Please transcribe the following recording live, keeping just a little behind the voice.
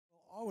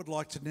I would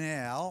like to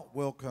now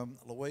welcome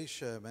Louise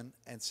Sherman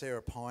and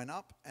Sarah Pine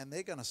up, and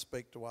they're going to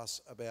speak to us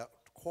about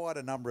quite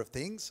a number of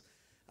things.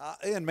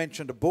 Ian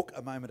mentioned a book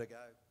a moment ago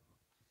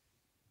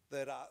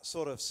that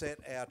sort of set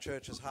our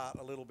church's heart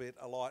a little bit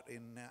alight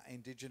in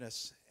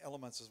Indigenous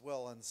elements as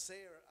well. And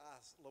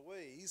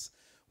Louise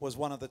was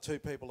one of the two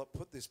people that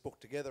put this book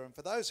together. And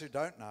for those who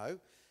don't know,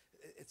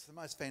 it's the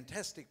most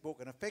fantastic book,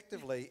 and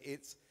effectively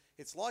it's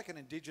like an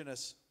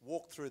Indigenous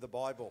walk through the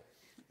Bible.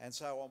 And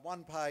so on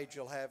one page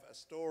you'll have a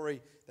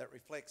story that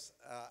reflects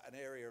an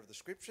area of the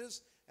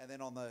scriptures, and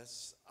then on the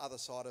other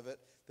side of it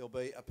there'll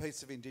be a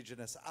piece of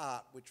Indigenous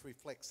art which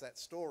reflects that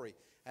story.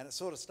 And it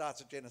sort of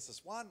starts at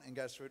Genesis 1 and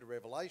goes through to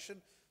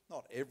Revelation.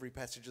 Not every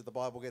passage of the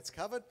Bible gets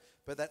covered,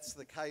 but that's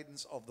the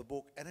cadence of the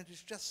book. And it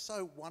is just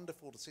so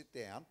wonderful to sit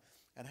down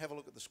and have a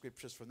look at the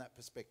scriptures from that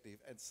perspective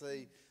and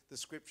see the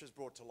scriptures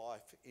brought to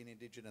life in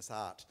Indigenous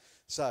art.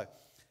 So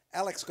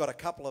Alex got a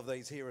couple of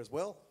these here as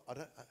well.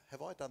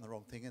 Have I done the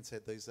wrong thing and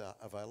said these are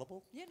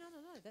available? Yeah, no,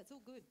 that's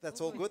all good. That's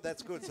all good,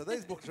 that's good. So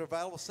these books are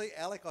available. See,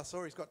 Alec, I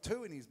saw he's got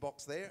 2 in his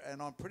box there,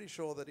 and I'm pretty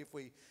sure that if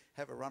we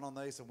have a run on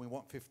these and we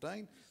want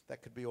 15,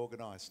 that could be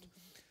organised.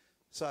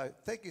 So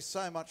thank you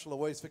so much,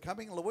 Louise, for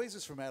coming. Louise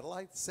is from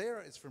Adelaide.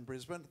 Sarah is from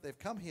Brisbane. They've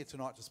come here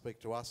tonight to speak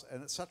to us,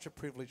 and it's such a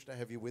privilege to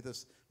have you with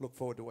us. Look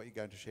forward to what you're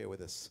going to share with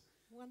us.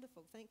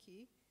 Wonderful, thank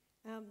you.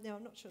 Now,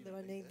 I'm not sure that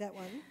I need that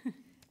one.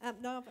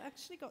 No, I've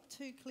actually got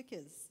 2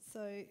 clickers,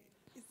 so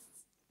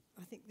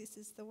I think this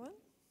is the one.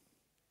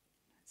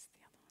 That's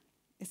the other one.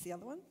 It's the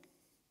other one?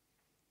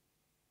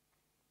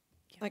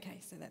 Yep. Okay,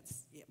 so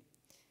that's, yep,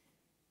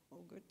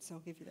 all good, so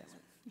I'll give you that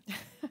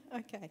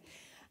one. Okay.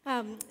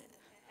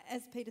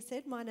 As Peter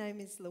said, my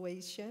name is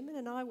Louise Sherman,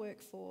 and I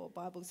work for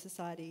Bible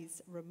Society's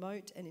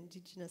Remote and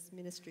Indigenous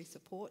Ministry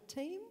Support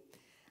Team.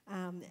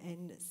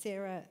 And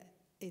Sarah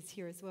is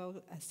here as well,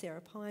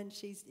 Sarah Pine.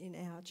 She's in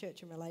our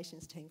Church and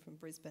Relations team from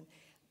Brisbane.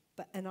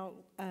 And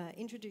I'll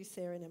introduce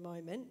Sarah in a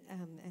moment,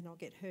 and I'll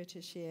get her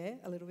to share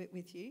a little bit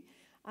with you.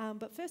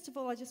 But first of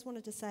all, I just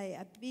wanted to say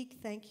a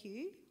big thank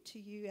you to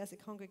you as a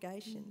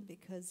congregation,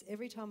 because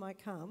every time I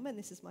come, and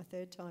this is my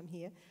 3rd time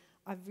here,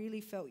 I've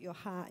really felt your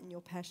heart and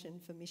your passion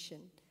for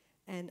mission.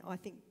 And I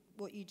think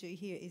what you do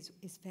here is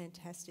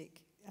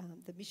fantastic.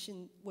 The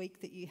mission week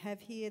that you have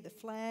here, the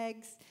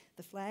flag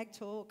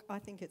talk, I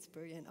think it's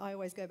brilliant. I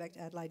always go back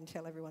to Adelaide and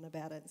tell everyone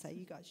about it and say,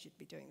 you guys should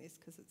be doing this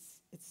because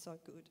it's so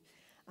good.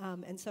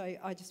 And so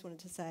I just wanted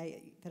to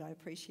say that I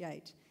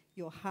appreciate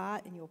your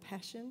heart and your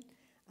passion,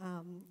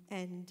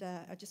 and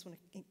I just want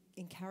to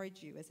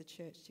encourage you as a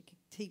church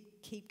to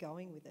keep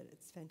going with it.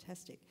 It's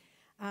fantastic.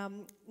 Now,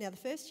 the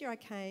first year I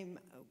came,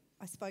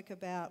 I spoke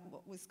about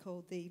what was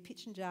called the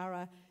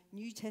Pitjantjatjara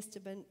New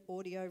Testament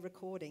audio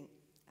recording,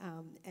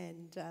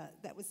 and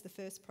that was the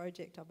first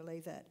project, I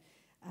believe, that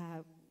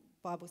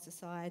Bible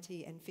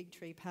Society and Fig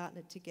Tree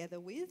partnered together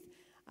with.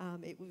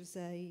 It was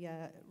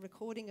a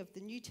recording of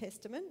the New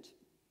Testament.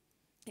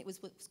 It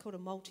was what's called a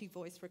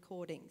multi-voice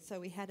recording. So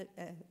we had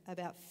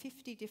about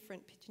 50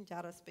 different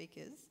Pitjantjatjara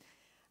speakers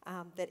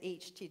that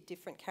each did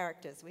different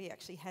characters. We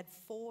actually had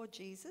 4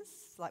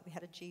 Jesus, like we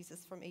had a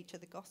Jesus from each of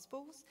the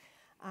Gospels,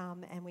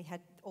 and we had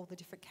all the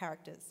different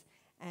characters.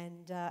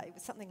 And it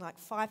was something like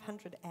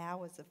 500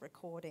 hours of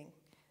recording.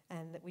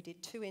 And that we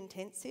did 2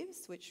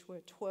 intensives, which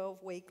were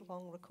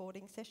 12-week-long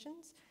recording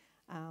sessions,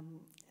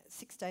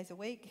 6 days a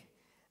week.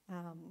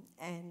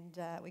 And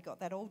we got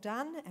that all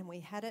done, and we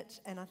had it.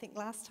 And I think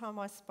last time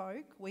I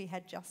spoke, we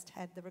had just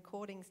had the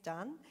recordings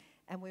done,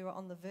 and we were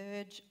on the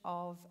verge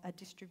of a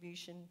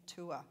distribution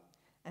tour.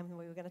 And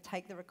we were going to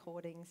take the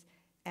recordings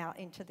out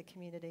into the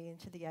community,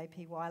 into the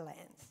APY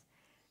lands.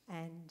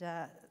 And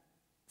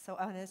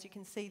and as you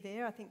can see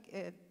there, I think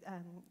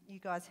you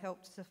guys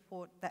helped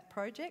support that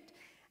project.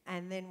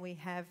 And then we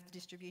have the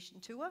distribution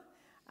tour.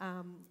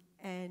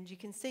 And you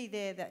can see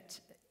there that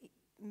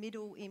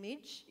middle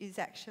image is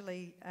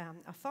actually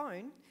a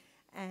phone,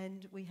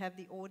 and we have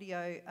the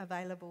audio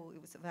available.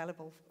 It was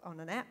available on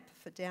an app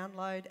for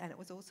download, and it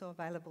was also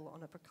available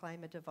on a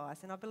Proclaimer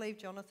device. And I believe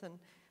Jonathan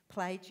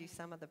played you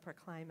some of the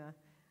Proclaimer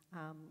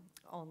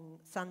on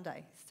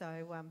Sunday.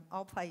 So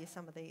I'll play you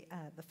some of the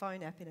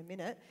phone app in a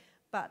minute.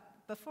 But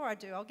before I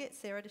do, I'll get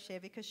Sarah to share,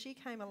 because she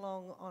came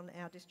along on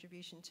our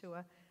distribution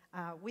tour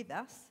with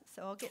us.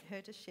 So I'll get her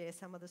to share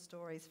some of the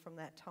stories from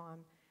that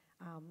time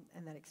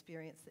and that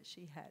experience that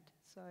she had.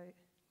 So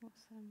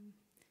awesome.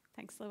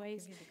 Thanks,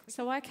 Louise.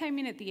 So I came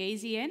in at the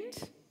easy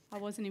end. I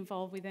wasn't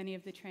involved with any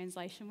of the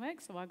translation work,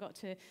 so I got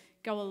to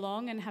go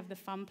along and have the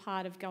fun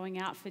part of going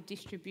out for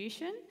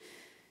distribution.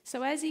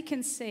 So as you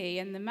can see,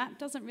 and the map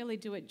doesn't really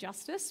do it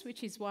justice,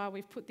 which is why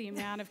we've put the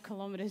amount of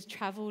kilometres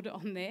travelled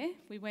on there.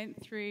 We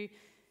went through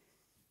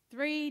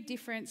 3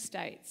 different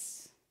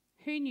states.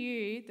 Who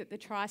knew that the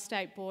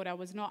tri-state border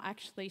was not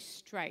actually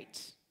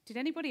straight? Did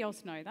anybody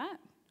else know that?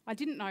 I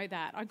didn't know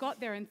that. I got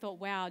there and thought,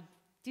 wow,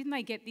 didn't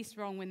they get this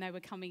wrong when they were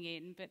coming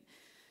in? But,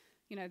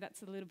 you know,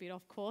 that's a little bit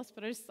off course.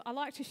 But I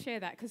like to share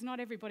that because not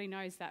everybody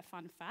knows that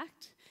fun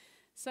fact.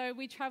 So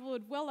we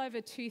travelled well over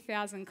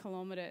 2,000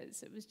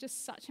 kilometres. It was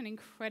just such an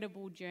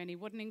incredible journey.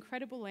 What an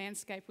incredible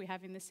landscape we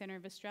have in the centre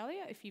of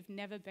Australia. If you've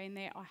never been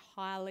there, I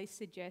highly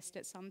suggest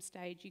at some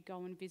stage you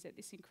go and visit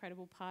this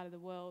incredible part of the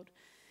world.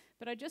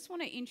 But I just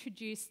want to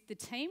introduce the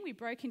team. We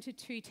broke into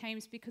 2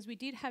 teams because we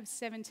did have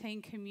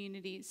 17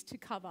 communities to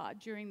cover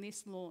during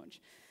this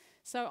launch.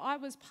 So I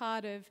was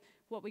part of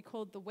what we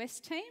called the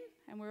West team,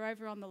 and we're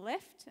over on the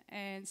left.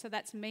 And so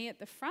that's me at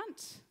the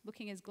front,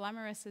 looking as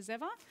glamorous as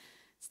ever.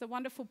 It's the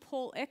wonderful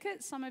Paul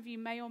Eckert. Some of you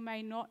may or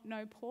may not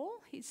know Paul.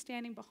 He's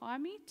standing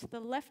behind me. To the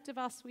left of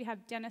us, we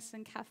have Dennis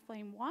and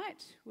Kathleen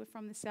White, who are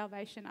from the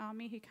Salvation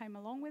Army, who came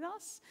along with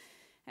us.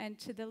 And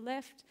to the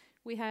left,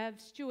 we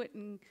have Stuart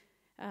and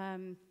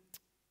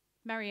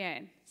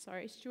Marianne,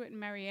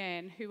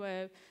 who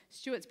are,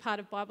 Stuart's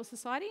part of Bible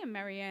Society and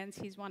Marianne's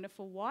his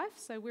wonderful wife.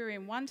 So we're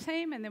in one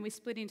team and then we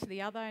split into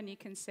the other, and you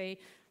can see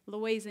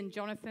Louise and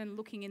Jonathan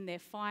looking in their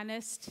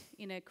finest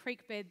in a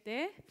creek bed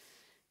there.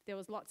 There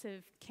was lots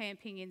of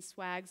camping in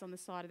swags on the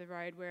side of the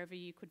road wherever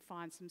you could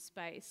find some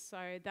space.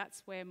 So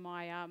that's where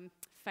my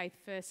faith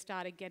first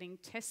started getting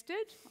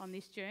tested on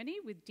this journey,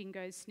 with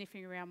dingoes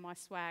sniffing around my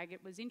swag.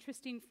 It was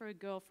interesting for a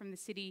girl from the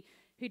city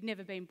who'd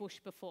never been bush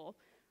before.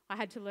 I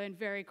had to learn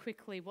very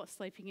quickly what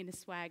sleeping in a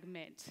swag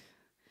meant.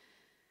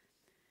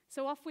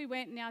 So off we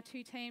went in our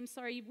 2 teams.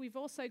 Sorry, we've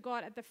also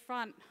got at the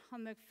front,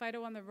 on the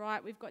photo on the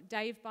right, we've got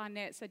Dave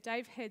Barnett. So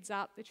Dave heads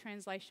up the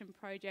translation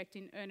project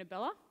in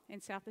Ernabella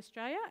in South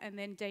Australia, and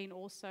then Dean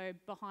also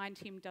behind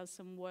him does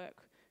some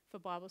work for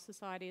Bible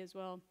Society as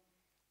well.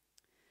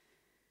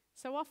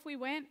 So off we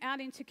went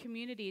out into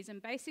communities,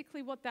 and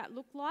basically what that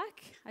looked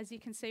like, as you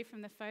can see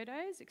from the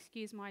photos,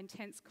 excuse my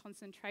intense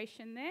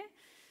concentration there,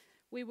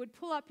 we would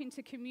pull up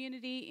into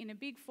community in a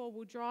big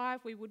 4-wheel drive.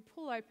 We would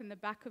pull open the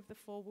back of the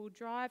 4-wheel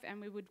drive, and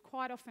we would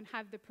quite often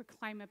have the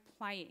proclaimer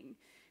playing.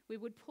 We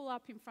would pull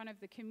up in front of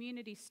the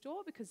community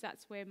store because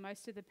that's where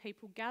most of the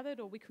people gathered,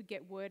 or we could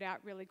get word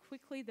out really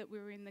quickly that we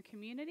were in the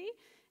community,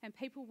 and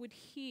people would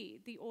hear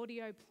the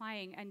audio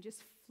playing and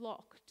just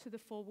flock to the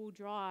 4-wheel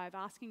drive,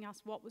 asking us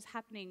what was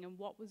happening and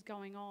what was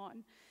going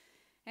on.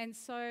 And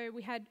so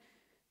we had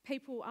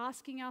people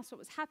asking us what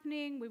was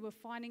happening. We were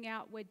finding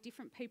out where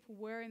different people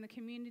were in the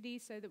community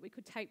so that we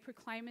could take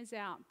proclaimers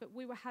out. But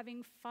we were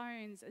having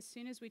phones, as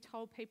soon as we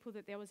told people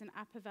that there was an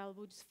app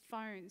available, just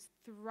phones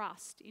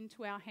thrust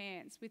into our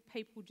hands with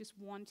people just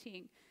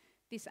wanting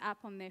this app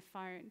on their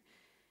phone.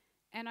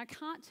 And I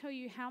can't tell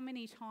you how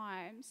many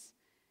times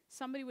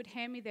somebody would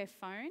hand me their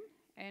phone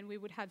and we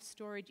would have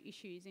storage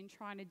issues in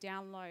trying to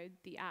download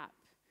the app.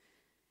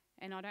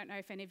 And I don't know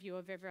if any of you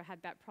have ever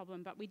had that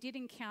problem, but we did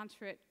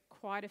encounter it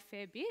quite a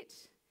fair bit.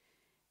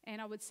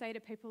 And I would say to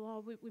people,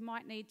 oh, we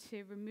might need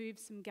to remove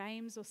some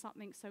games or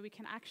something so we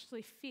can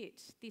actually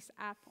fit this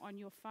app on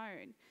your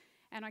phone.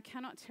 And I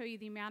cannot tell you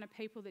the amount of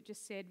people that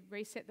just said,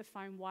 reset the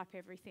phone, wipe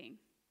everything.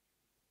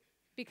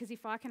 Because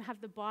if I can have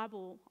the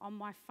Bible on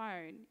my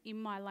phone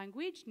in my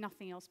language,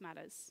 nothing else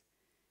matters.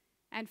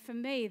 And for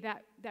me,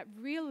 that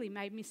really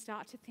made me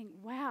start to think,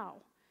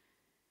 wow,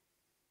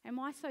 am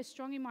I so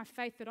strong in my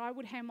faith that I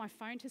would hand my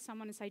phone to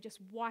someone and say, just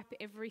wipe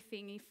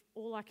everything if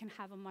all I can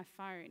have on my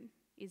phone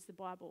is the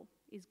Bible,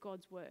 is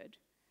God's word?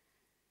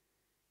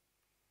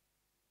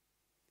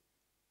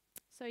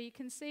 So you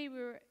can see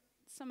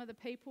some of the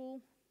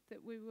people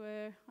that we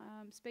were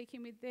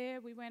speaking with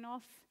there. We went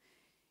off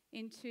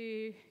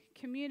into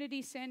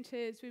community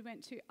centres, we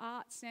went to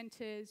art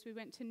centres, we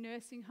went to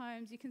nursing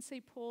homes. You can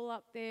see Paul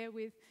up there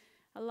with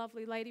a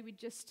lovely lady. We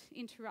just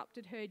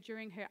interrupted her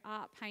during her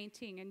art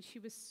painting, and she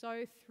was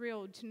so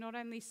thrilled to not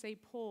only see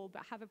Paul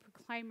but have a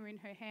proclaimer in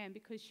her hand,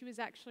 because she was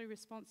actually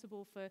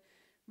responsible for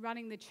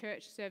running the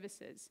church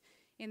services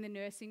in the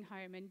nursing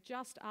home. And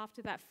just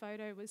after that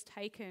photo was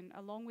taken,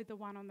 along with the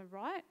one on the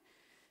right,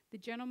 the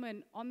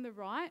gentleman on the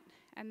right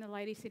and the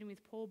lady sitting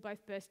with Paul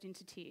both burst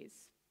into tears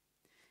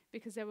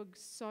because they were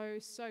so,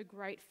 so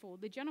grateful.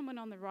 The gentleman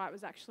on the right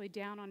was actually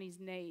down on his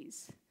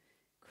knees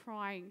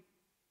crying,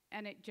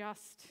 and it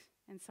just...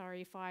 And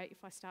sorry if I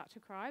start to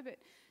cry, but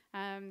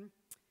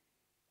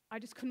I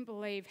just couldn't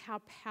believe how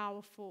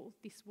powerful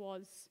this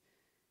was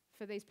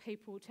for these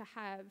people to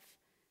have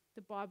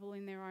the Bible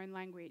in their own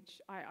language.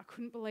 I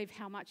couldn't believe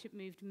how much it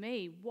moved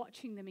me,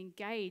 watching them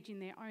engage in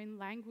their own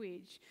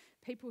language.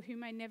 People who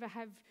may never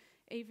have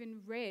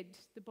even read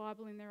the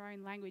Bible in their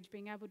own language,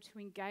 being able to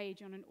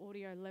engage on an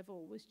audio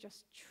level was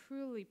just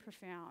truly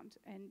profound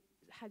and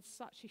had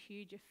such a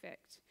huge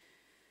effect.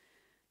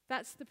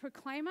 That's the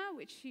proclaimer,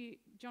 which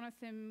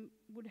Jonathan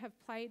would have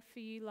played for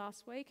you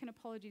last week, and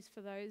apologies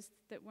for those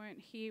that weren't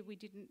here. We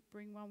didn't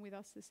bring one with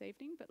us this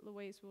evening, but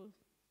Louise will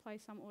play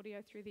some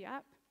audio through the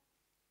app.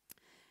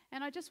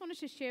 And I just wanted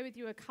to share with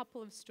you a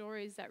couple of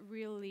stories that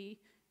really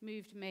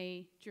moved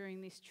me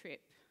during this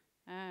trip,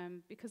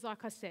 because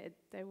like I said,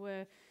 they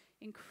were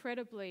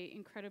incredibly,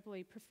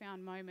 incredibly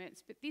profound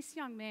moments. But this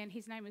young man,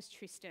 his name was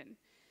Tristan,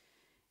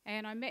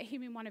 and I met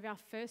him in one of our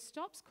first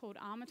stops called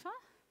Armata.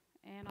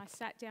 And I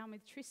sat down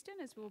with Tristan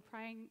as we were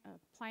playing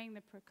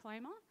the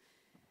proclaimer,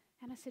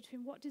 and I said to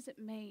him, what does it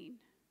mean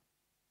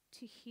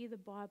to hear the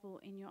Bible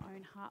in your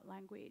own heart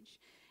language.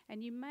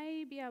 And you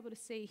may be able to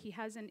see he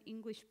has an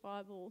English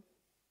Bible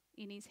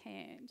in his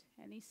hand.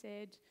 And he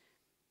said,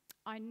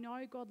 I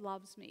know God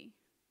loves me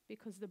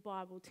because the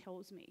Bible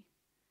tells me.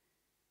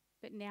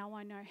 But now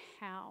I know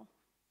how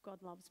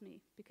God loves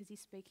me because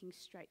he's speaking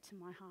straight to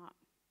my heart.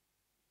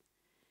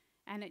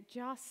 And it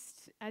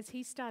just, as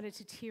he started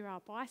to tear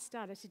up, I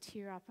started to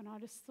tear up, and I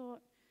just thought,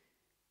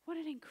 what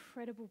an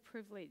incredible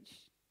privilege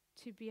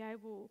to be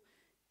able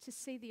to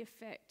see the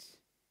effect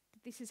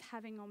that this is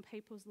having on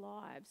people's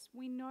lives.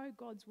 We know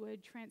God's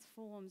word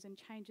transforms and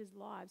changes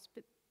lives,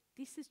 but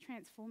this is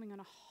transforming on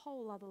a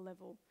whole other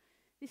level.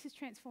 This is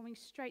transforming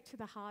straight to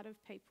the heart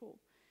of people.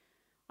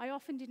 I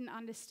often didn't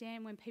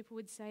understand when people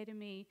would say to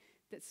me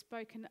that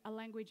spoke a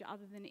language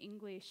other than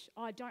English,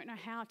 oh, I don't know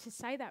how to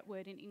say that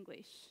word in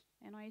English.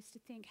 And I used to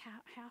think,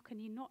 how can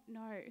you not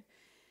know?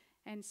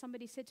 And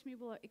somebody said to me,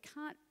 well,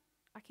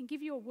 I can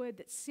give you a word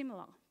that's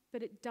similar,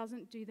 but it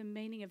doesn't do the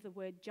meaning of the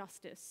word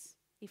justice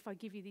if I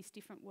give you this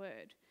different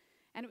word.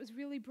 And it was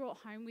really brought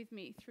home with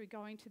me through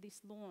going to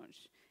this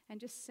launch and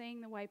just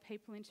seeing the way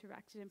people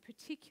interacted, and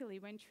particularly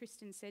when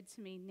Tristan said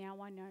to me, now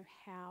I know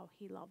how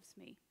he loves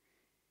me.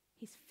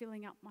 He's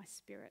filling up my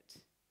spirit.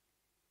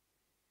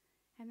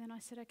 And then I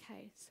said,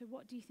 okay, so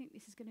what do you think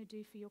this is going to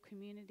do for your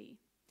community?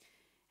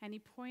 And he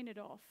pointed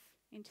off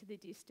into the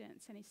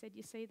distance and he said,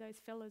 you see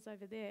those fellas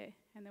over there?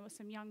 And there were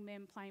some young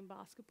men playing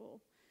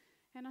basketball.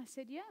 And I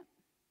said, yeah.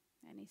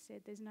 And he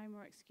said, there's no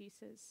more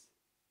excuses.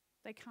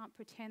 They can't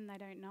pretend they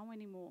don't know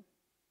anymore.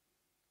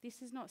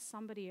 This is not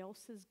somebody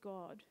else's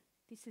God.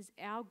 This is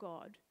our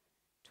God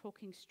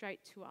talking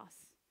straight to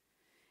us.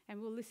 And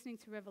we were listening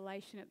to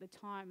Revelation at the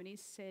time, and he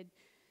said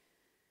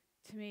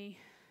to me,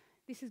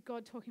 this is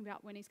God talking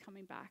about when he's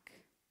coming back.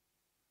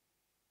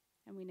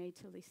 And we need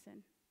to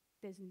listen.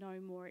 There's no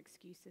more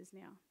excuses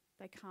now.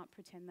 They can't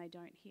pretend they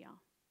don't hear.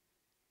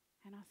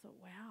 And I thought,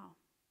 wow,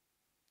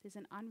 there's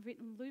an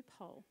unwritten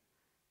loophole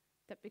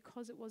that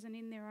because it wasn't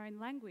in their own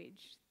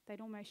language,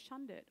 they'd almost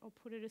shunned it or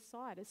put it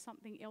aside as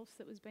something else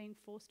that was being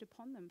forced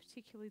upon them,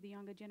 particularly the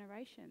younger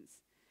generations.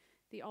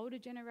 The older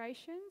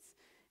generations,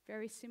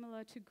 very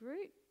similar to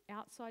Groot,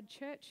 outside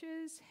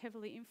churches,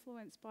 heavily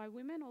influenced by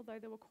women, although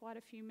there were quite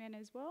a few men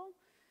as well,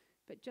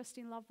 but just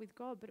in love with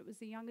God. But it was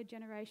the younger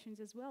generations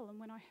as well. And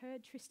when I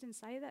heard Tristan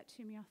say that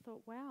to me, I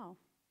thought, wow,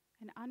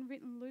 an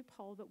unwritten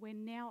loophole that we're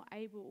now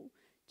able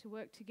to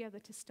work together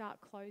to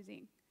start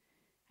closing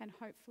and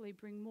hopefully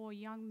bring more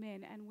young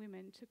men and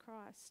women to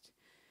Christ.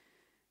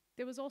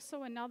 There was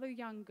also another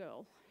young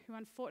girl who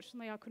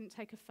unfortunately I couldn't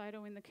take a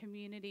photo in the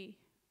community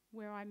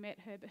where I met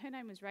her, but her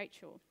name was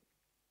Rachel.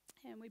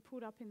 And we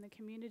pulled up in the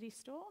community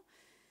store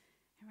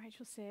and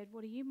Rachel said,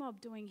 what are you mob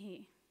doing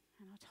here?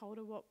 And I told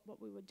her what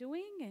we were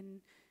doing,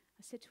 and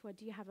I said to her,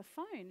 do you have a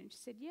phone? And she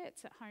said, yeah,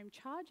 it's at home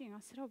charging. I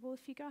said, oh, well,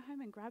 if you go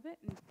home and grab it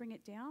and bring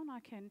it down, I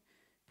can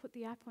put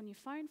the app on your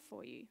phone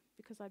for you,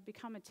 because I'd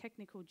become a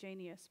technical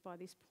genius by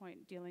this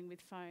point dealing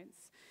with phones.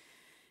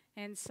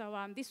 And so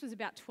this was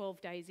about 12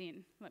 days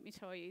in, let me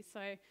tell you.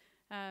 So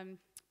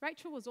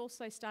Rachel was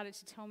also started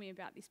to tell me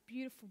about this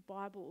beautiful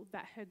Bible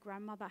that her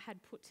grandmother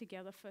had put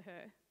together for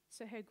her.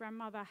 So her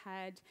grandmother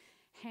had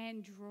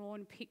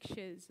hand-drawn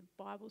pictures of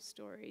Bible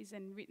stories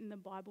and written the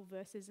Bible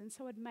verses, and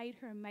so had made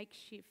her a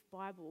makeshift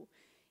Bible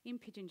in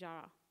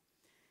Pitjantjatjara.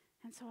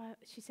 And so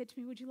she said to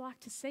me, would you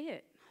like to see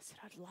it? I said,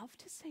 I'd love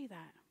to see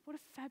that. What a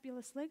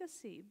fabulous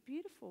legacy.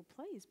 Beautiful,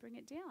 please bring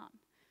it down.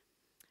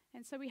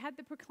 And so we had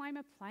the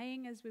Proclaimer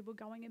playing as we were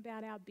going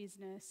about our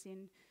business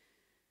in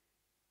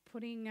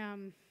putting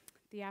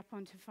the app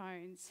onto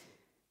phones.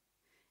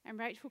 And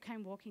Rachel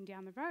came walking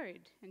down the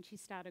road and she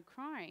started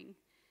crying.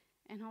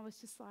 And I was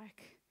just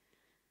like,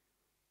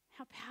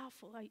 how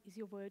powerful is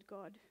your word,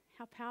 God?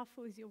 How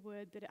powerful is your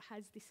word that it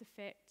has this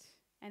effect?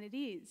 And it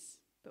is.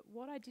 But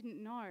what I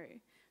didn't know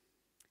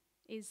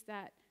is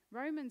that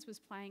Romans was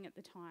playing at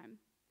the time.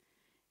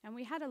 And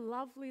we had a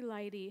lovely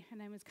lady, her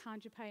name was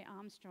Kanjape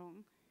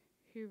Armstrong,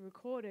 who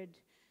recorded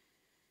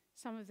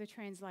some of the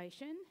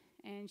translation.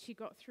 And she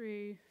got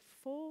through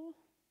four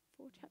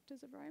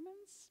chapters of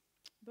Romans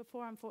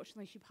before,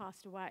 unfortunately, she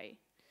passed away.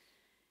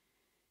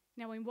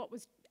 Now, in what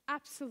was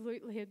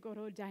absolutely a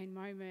God-ordained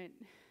moment,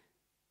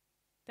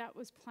 that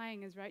was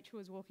playing as Rachel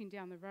was walking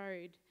down the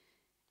road.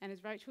 And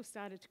as Rachel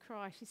started to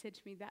cry, she said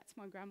to me, that's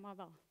my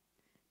grandmother.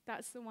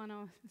 That's the one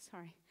I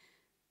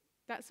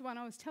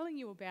was telling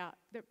you about,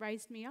 that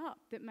raised me up,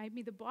 that made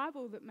me the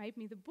Bible, that made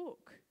me the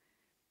book.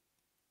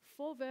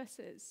 4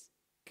 verses,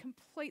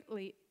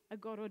 completely a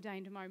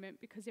God-ordained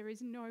moment, because there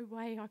is no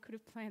way I could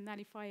have planned that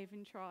if I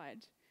even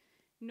tried.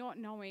 Not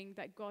knowing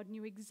that God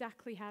knew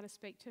exactly how to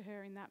speak to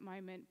her in that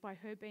moment by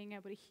her being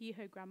able to hear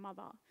her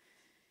grandmother.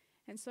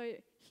 And so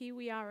here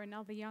we are,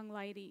 another young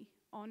lady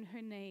on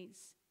her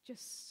knees,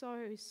 just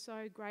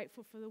so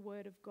grateful for the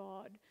word of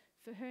God,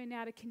 for her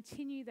now to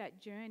continue that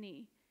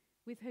journey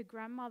with her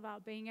grandmother,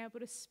 being able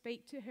to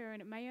speak to her,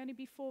 and it may only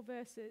be 4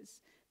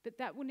 verses, but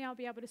that will now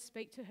be able to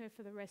speak to her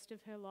for the rest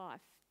of her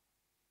life.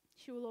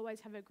 She will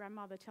always have her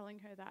grandmother telling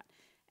her that.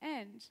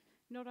 And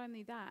not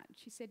only that,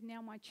 she said,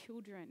 now my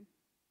children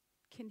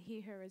can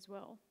hear her as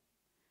well.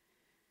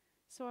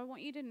 So I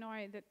want you to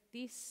know that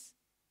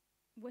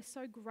we're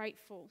so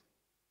grateful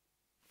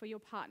for your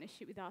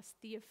partnership with us.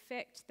 The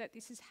effect that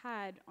this has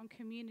had on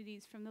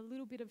communities from the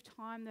little bit of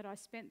time that I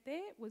spent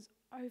there was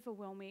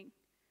overwhelming.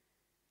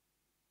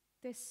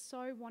 They're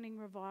so wanting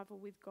revival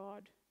with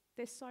God.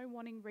 They're so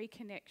wanting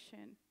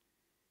reconnection.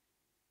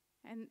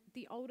 And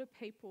the older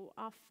people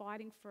are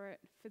fighting for it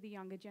for the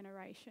younger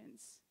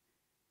generations.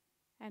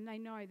 And they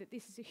know that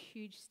this is a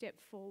huge step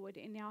forward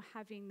in now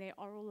having their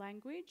oral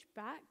language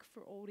back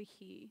for all to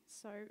hear.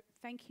 So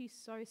thank you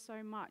so,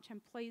 so much.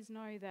 And please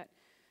know that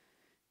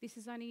this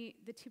is only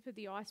the tip of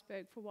the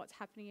iceberg for what's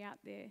happening out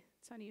there.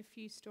 It's only a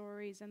few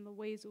stories, and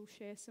Louise will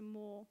share some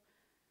more.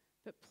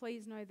 But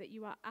please know that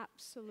you are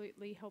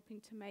absolutely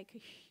helping to make a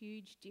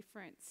huge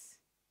difference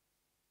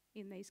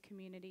in these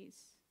communities.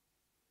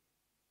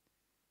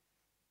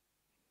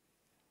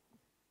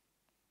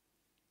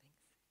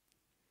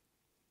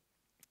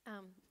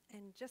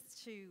 And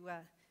just to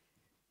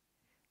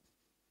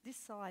this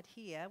side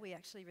here, we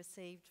actually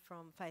received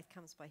from Faith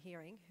Comes by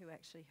Hearing, who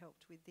actually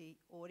helped with the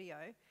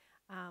audio.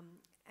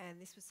 And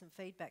this was some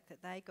feedback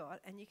that they got.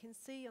 And you can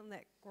see on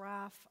that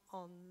graph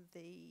on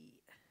the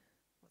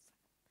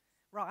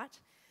right,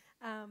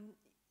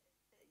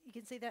 you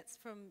can see that's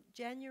from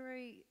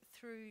January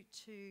through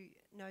to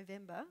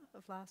November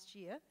of last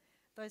year.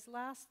 Those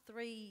last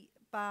three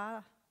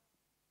bars,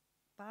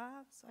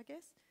 I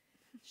guess,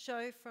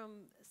 show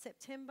from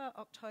September,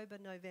 October,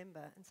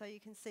 November. And so you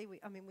can see,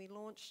 we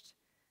launched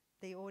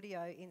the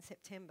audio in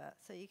September.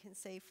 So you can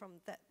see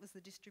from that was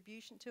the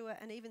distribution tour,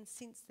 and even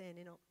since then,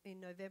 in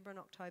November and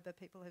October,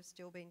 people have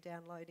still been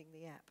downloading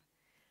the app.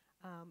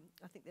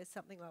 I think there's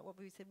something like what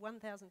we said,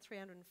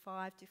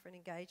 1,305 different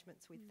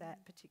engagements with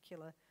that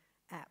particular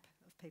app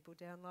of people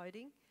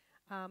downloading.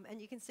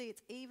 And you can see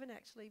it's even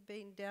actually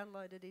been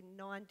downloaded in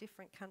 9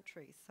 different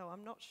countries. So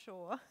I'm not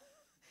sure,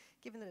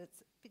 given that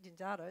it's Pidgin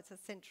Data, it's a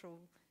central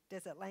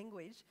desert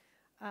language,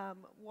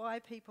 why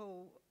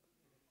people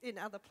in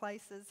other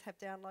places have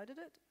downloaded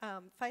it.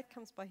 Faith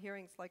Comes by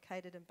Hearing is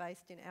located and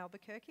based in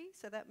Albuquerque,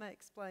 so that may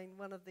explain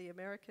one of the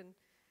American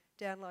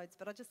downloads,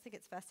 but I just think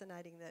it's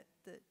fascinating that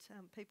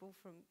people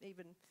from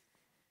even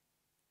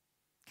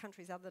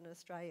countries other than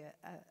Australia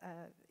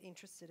are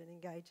interested in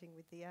engaging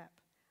with the app.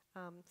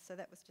 So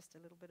that was just a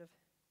little bit of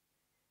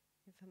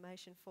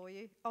information for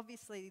you.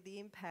 Obviously the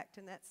impact,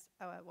 and that's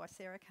why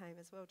Sarah came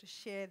as well, to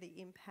share the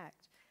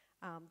impact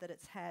that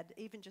it's had,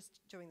 even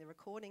just during the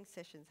recording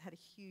sessions, had a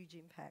huge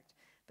impact.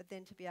 But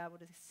then to be able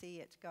to see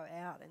it go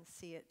out and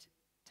see it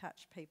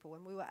touch people.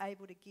 And we were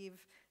able to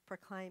give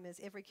proclaimers,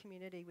 every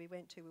community we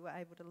went to, we were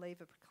able to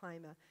leave a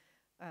proclaimer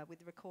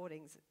with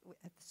recordings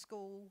at the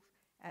school,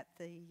 at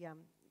the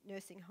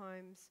nursing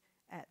homes,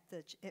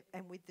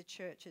 and with the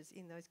churches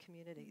in those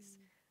communities,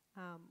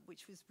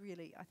 which was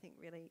really, I think,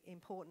 really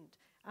important.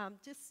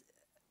 Just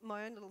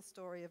my own little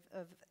story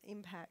of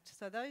impact.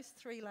 So those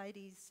 3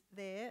 ladies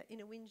there,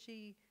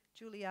 Inawinji,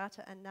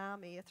 Juliata and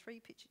Nami, are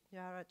 3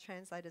 Pitjantjatjara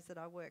translators that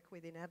I work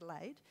with in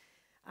Adelaide.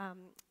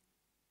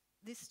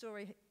 This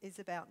story is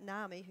about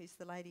Nami, who's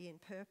the lady in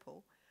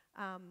purple.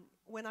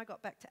 When I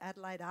got back to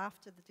Adelaide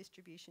after the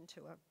distribution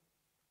tour,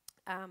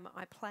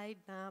 I played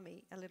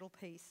Nami a little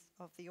piece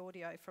of the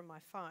audio from my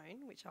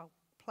phone, which I'll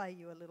play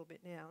you a little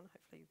bit now, and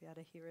hopefully you'll be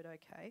able to hear it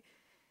okay.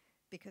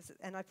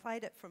 And I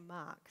played it from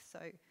Mark, so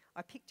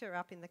I picked her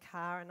up in the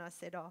car and I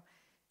said, "Oh,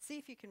 see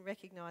if you can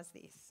recognise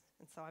this."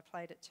 And so I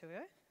played it to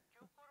her.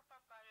 Can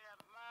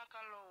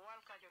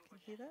you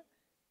hear that?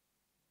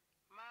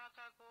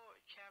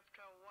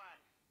 Chapter 1.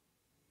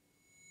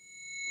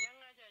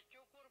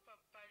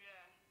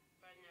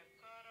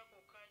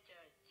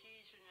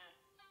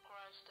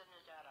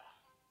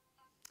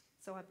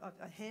 So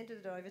I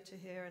handed it over to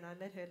her and I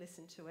let her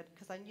listen to it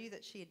because I knew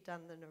that she had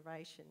done the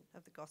narration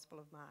of the Gospel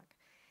of Mark.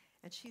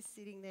 And she's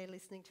sitting there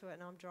listening to it,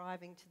 and I'm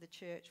driving to the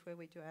church where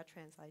we do our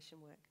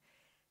translation work.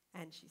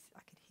 And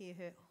I could hear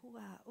her,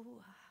 ooh-ah,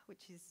 ooh-ah,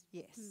 which is,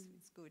 yes,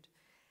 it's good.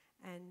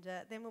 And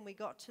then when we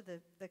got to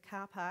the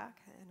car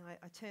park and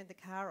I turned the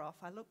car off,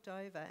 I looked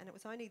over, and it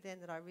was only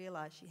then that I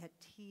realised she had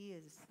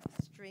tears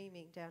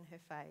streaming down her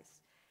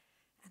face.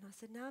 And I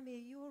said, "Nami, are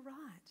you all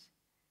right?"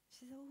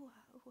 She said,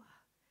 "Ooh-ah, ooh-ah."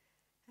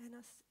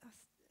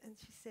 And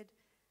she said,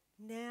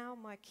 "Now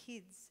my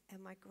kids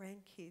and my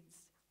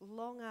grandkids,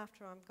 long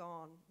after I'm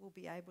gone, will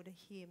be able to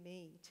hear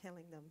me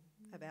telling them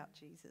about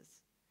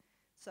Jesus."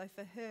 So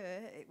for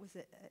her, it was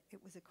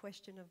a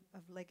question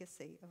of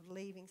legacy, of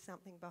leaving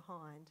something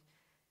behind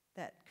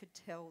that could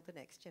tell the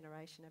next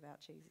generation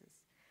about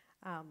Jesus.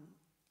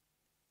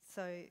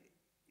 So,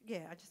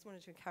 yeah, I just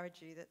wanted to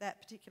encourage you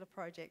that particular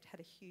project had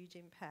a huge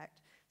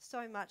impact,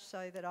 so much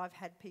so that I've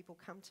had people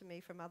come to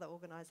me from other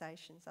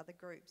organisations, other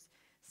groups,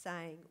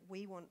 saying,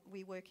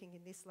 we're working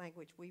in this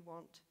language, we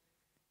want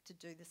to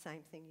do the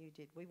same thing you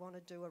did. We want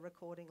to do a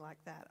recording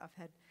like that. I've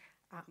had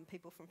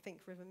people from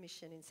Fink River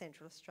Mission in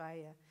Central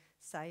Australia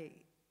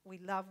say, "We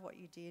love what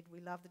you did,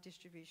 we love the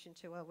distribution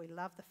tour, we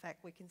love the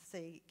fact we can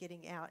see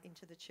getting out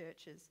into the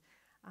churches.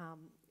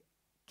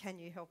 Can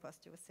you help us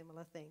do a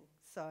similar thing?"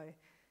 So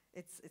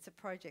it's a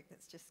project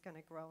that's just going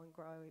to grow and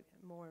grow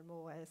more and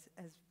more as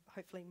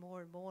hopefully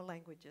more and more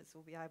languages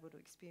will be able to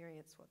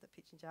experience what the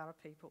Pitjantjatjara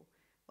people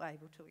were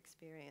able to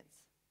experience.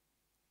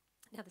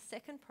 Now, the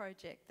second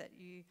project that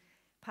you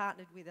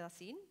partnered with us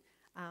in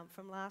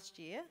from last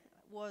year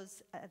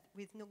was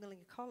with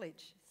Noongalinga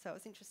College. So it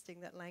was interesting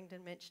that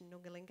Langdon mentioned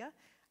Noongalinga.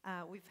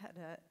 We've had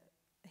a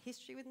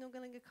history with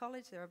Noongalinga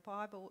College. They're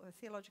a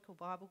theological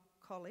Bible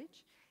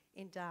college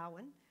in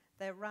Darwin.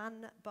 They're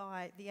run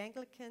by the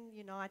Anglican,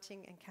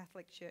 Uniting and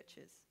Catholic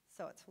churches.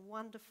 So it's a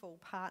wonderful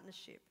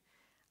partnership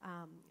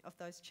of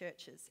those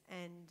churches.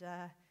 And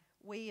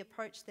we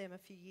approached them a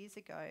few years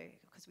ago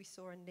because we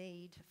saw a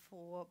need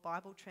for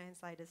Bible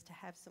translators to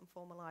have some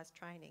formalised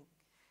training.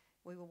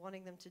 We were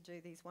wanting them to do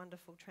these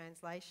wonderful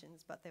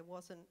translations, but there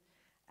wasn't,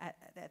 at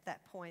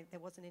that point, there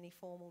wasn't any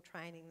formal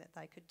training that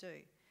they could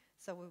do.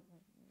 So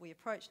we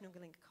approached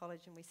Noongalinga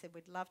College and we said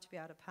we'd love to be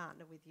able to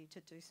partner with you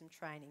to do some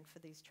training for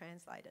these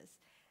translators.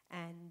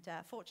 And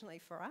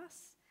fortunately for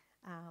us,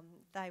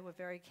 they were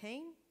very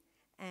keen.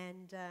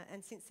 And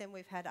since then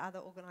we've had other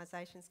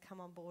organisations come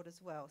on board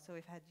as well. So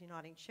we've had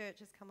Uniting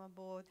Churches come on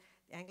board,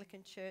 the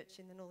Anglican Church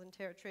in the Northern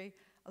Territory.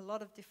 A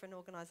lot of different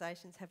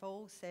organisations have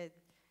all said,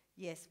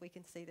 yes, we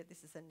can see that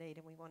this is a need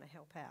and we want to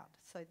help out.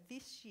 So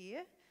this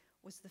year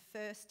was the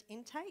first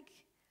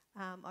intake.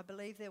 I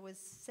believe there was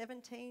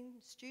 17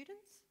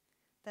 students.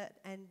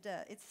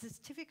 It's a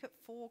Certificate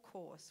 4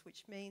 course,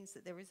 which means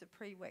that there is a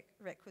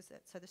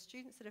prerequisite. So the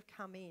students that have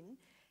come in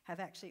have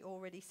actually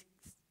already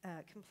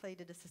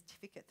completed a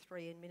Certificate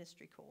 3 in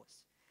ministry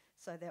course.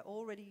 So they're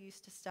already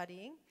used to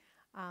studying.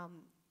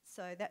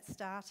 So that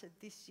started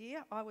this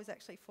year. I was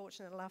actually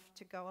fortunate enough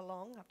to go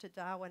along up to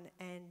Darwin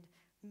and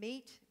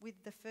meet with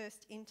the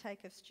first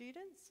intake of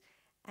students,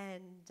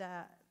 and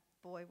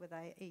boy, were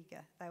they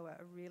eager. They were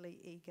a really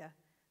eager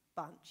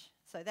bunch.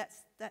 So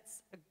that's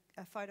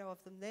a photo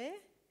of them there.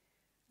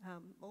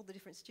 All the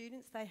different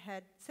students. They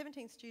had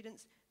 17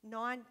 students,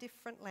 9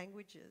 different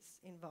languages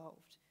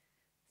involved.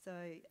 So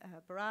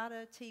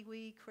Barada,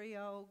 Tiwi,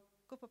 Creole,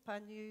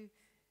 Gupapanyu,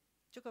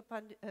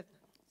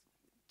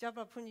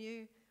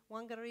 Jabrapunyu,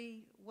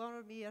 Wangari,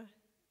 Warramir,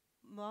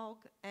 Mog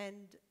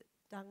and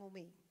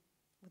Dangumi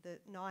were the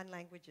 9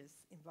 languages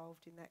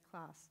involved in that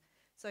class.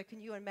 So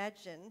can you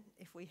imagine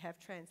if we have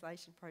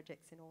translation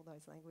projects in all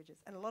those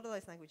languages? And a lot of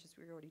those languages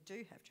we already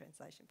do have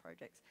translation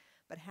projects,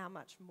 but how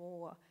much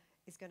more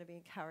is going to be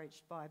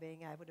encouraged by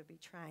being able to be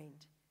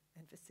trained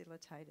and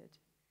facilitated.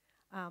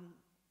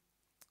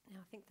 Now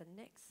I think the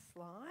next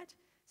slide.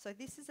 So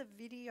this is a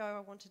video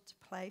I wanted to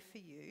play for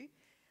you.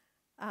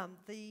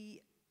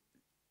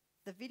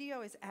 The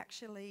video is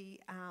actually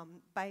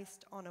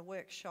based on a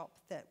workshop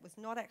that was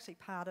not actually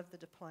part of the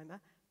diploma,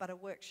 but a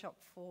workshop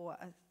for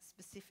a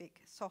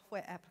specific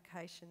software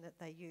application that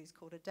they use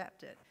called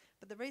Adapted.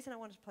 But the reason I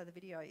wanted to play the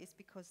video is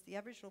because the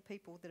Aboriginal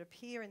people that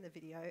appear in the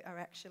video are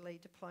actually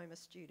diploma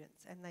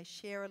students, and they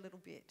share a little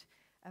bit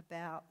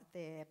about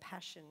their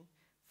passion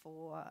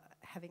for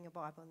having a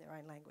Bible in their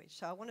own language.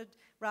 So I wanted,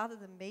 rather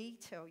than me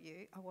tell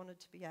you, I wanted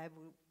to be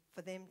able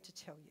for them to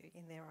tell you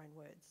in their own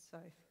words. So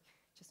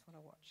just want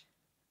to watch.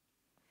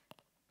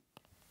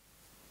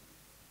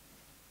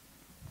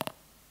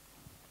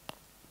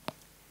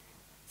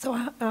 So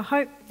I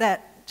hope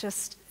that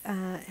just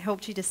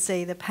helped you to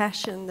see the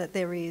passion that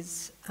there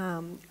is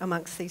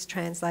amongst these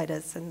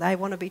translators, and they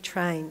want to be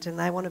trained and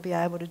they want to be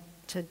able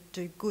to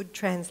do good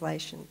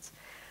translations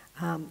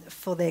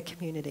for their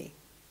community.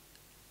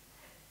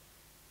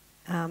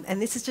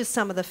 And this is just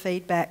some of the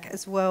feedback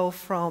as well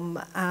from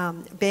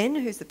Ben,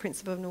 who's the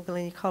principal of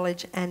Noongalinga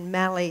College, and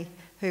Mally,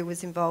 who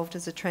was involved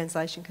as a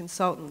translation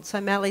consultant. So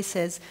Mally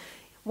says,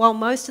 while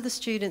most of the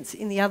students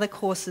in the other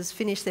courses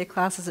finish their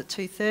classes at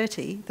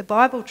 2:30, the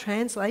Bible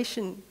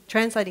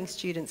translating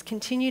students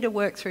continue to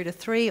work through to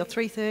 3 or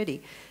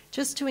 3:30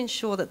 just to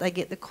ensure that they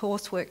get the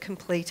coursework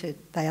completed.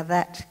 They are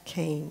that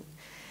keen.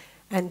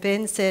 And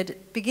Ben said,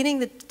 beginning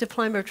the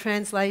Diploma of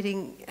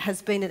Translating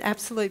has been an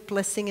absolute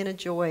blessing and a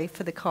joy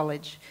for the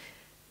college.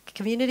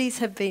 Communities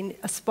have been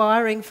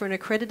aspiring for an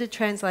accredited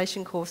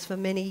translation course for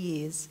many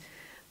years,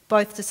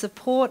 both to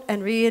support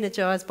and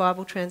re-energise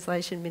Bible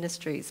translation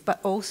ministries, but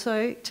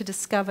also to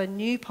discover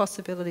new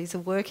possibilities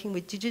of working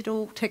with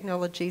digital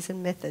technologies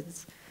and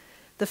methods.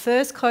 The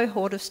first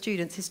cohort of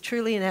students is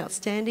truly an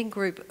outstanding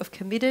group of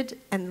committed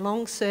and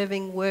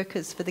long-serving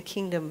workers for the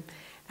kingdom,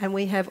 and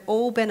we have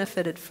all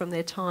benefited from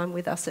their time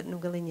with us at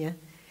Noongalinga.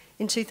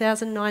 In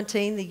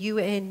 2019, the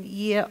UN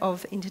Year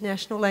of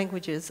International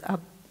Languages,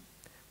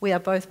 we are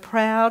both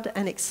proud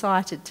and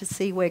excited to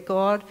see where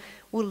God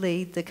will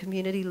lead the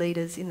community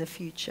leaders in the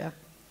future.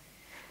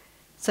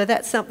 So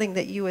that's something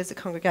that you as a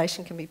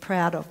congregation can be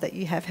proud of, that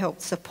you have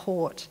helped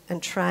support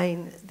and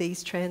train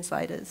these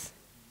translators.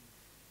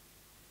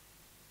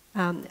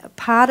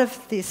 Part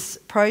of this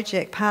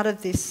project, part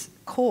of this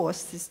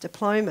course, this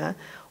diploma,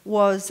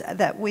 was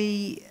that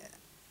we,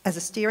 as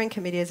a steering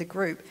committee, as a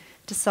group,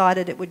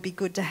 decided it would be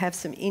good to have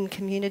some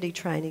in-community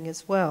training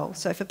as well.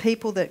 So for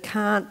people that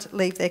can't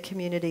leave their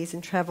communities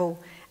and travel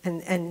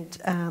and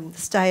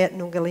stay at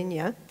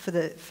Nungalinya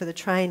for the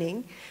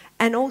training,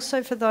 and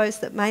also for those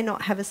that may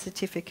not have a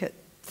Certificate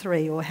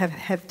 3 or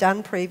have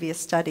done previous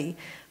study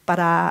but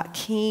are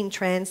keen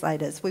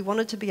translators. We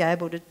wanted to be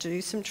able to do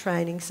some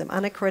training, some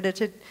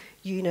unaccredited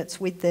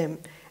units with them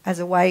as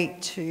a way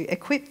to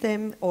equip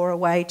them or a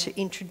way to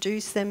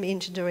introduce them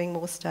into doing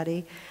more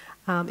study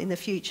in the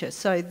future.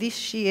 So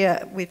this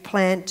year we've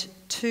planned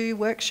 2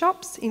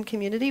 workshops in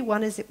community.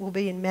 One is it will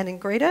be in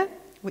Maningrida,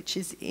 which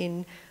is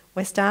in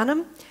West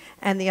Arnhem,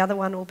 and the other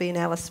one will be in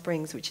Alice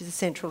Springs, which is a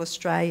Central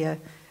Australia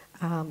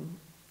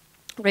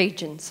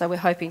region. So we're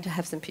hoping to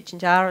have some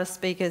Pitjantjatjara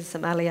speakers,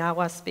 some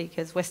Aliawa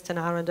speakers, Western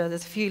Aranda.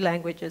 There's a few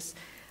languages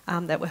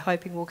that we're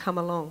hoping will come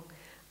along.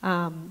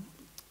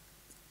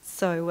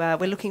 So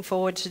we're looking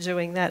forward to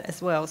doing that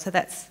as well. So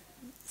that's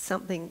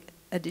something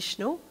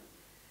additional.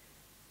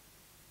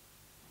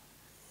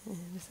 And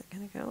is that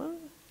going to go on?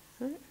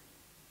 No?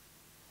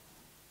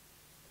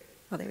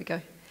 Oh, there we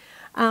go.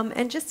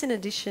 And just in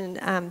addition,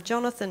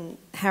 Jonathan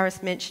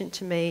Harris mentioned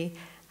to me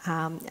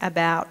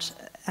about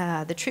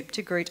the trip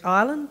to Groote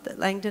Island that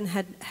Langdon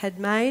had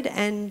made,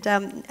 and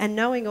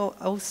knowing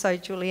also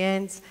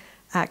Julianne's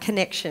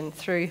connection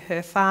through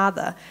her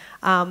father.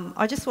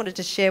 I just wanted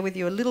to share with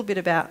you a little bit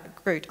about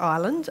Groote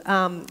Island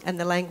and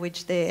the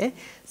language there.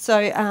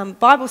 So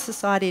Bible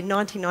Society in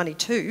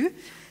 1992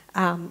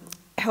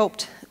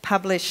 helped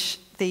publish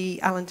the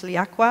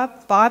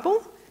Allandliakwa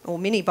Bible, or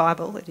mini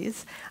Bible it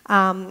is,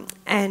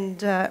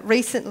 and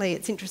recently,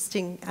 it's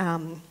interesting,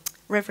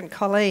 Reverend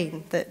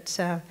Colleen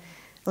that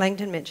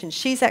Langdon mentioned,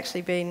 she's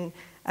actually been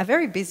a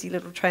very busy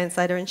little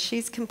translator, and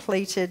she's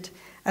completed,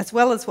 as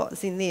well as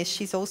what's in this,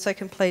 she's also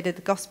completed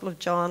the Gospel of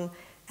John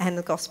and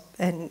the Gospel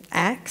and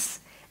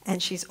Acts,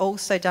 and she's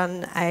also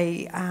done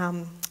a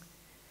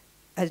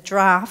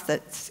draft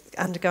that's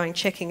undergoing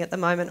checking at the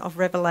moment of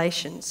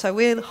Revelation. So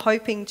we're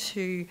hoping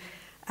to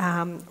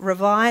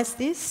revise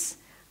this.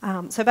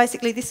 So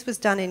basically this was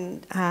done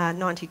in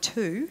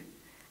 92,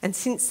 and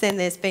since then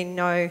there's been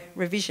no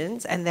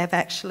revisions, and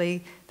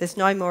there's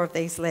no more of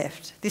these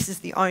left. This is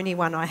the only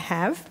one I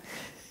have,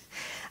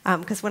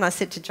 because when I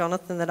said to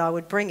Jonathan that I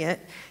would bring it,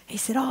 he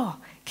said, oh,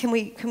 can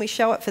we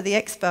show it for the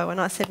expo? And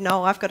I said,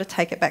 no, I've got to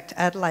take it back to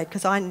Adelaide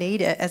because I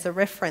need it as a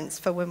reference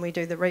for when we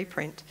do the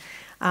reprint.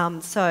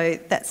 So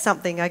that's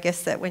something, I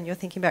guess, that when you're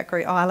thinking about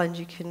Groote Island,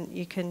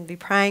 you can be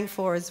praying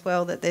for as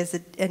well, that there's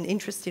an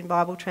interest in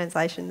Bible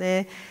translation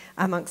there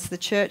amongst the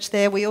church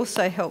there. We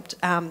also helped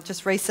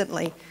just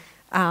recently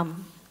help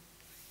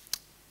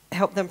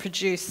them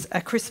produce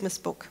a Christmas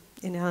book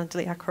in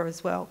Allandliakwa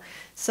as well.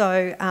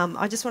 So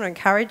I just want to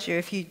encourage you,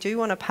 if you do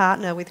want to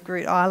partner with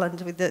Groote Island,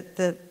 with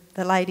the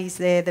ladies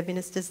there, the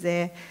ministers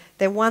there,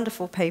 they're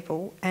wonderful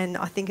people, and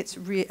I think it's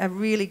a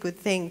really good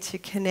thing to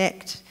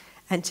connect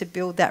and to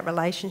build that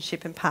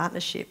relationship and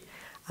partnership.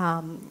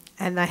 And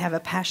they have a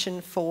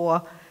passion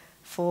for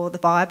the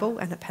Bible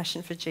and a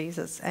passion for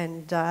Jesus.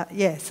 And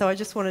so I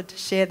just wanted to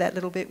share that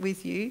little bit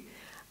with you.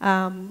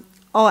 And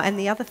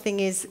the other thing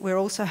is we're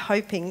also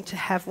hoping to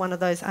have one of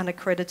those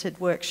unaccredited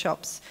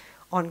workshops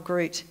on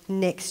Groote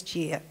next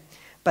year.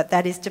 But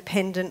that is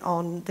dependent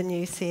on the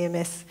new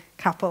CMS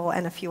couple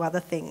and a few other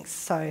things.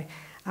 So,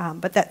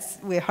 but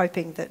we're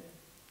hoping that,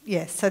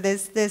 so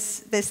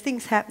there's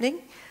things happening.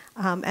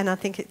 And I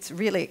think it's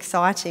really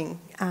exciting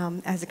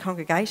as a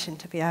congregation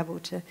to be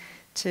able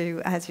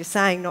to, as you're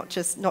saying, not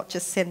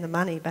just send the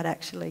money, but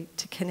actually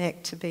to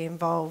connect, to be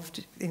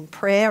involved in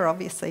prayer,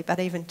 obviously, but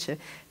even to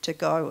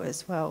go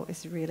as well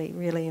is really,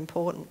 really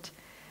important.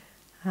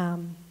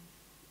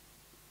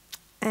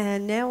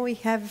 And now we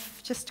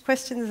have just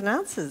questions and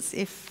answers.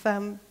 If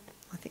I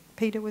think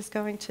Peter was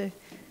going to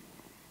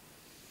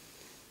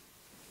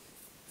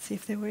see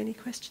if there were any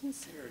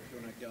questions. Sarah, if you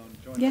want to go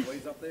and join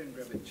Louise up there and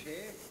grab a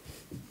chair.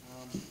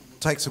 We'll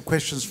take some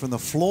questions from the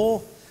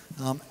floor.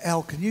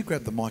 Al, can you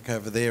grab the mic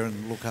over there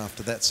and look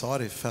after that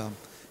side if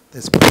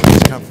there's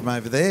questions come from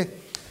over there?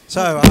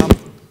 So,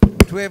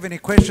 do we have any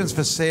questions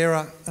for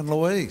Sarah and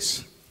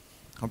Louise?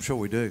 I'm sure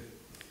we do.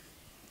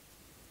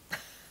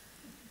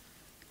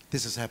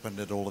 This has happened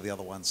at all of the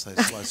other ones,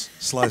 those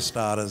slow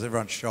starters.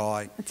 Everyone's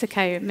shy. It's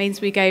okay. It means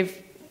we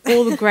gave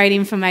all the great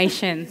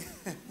information.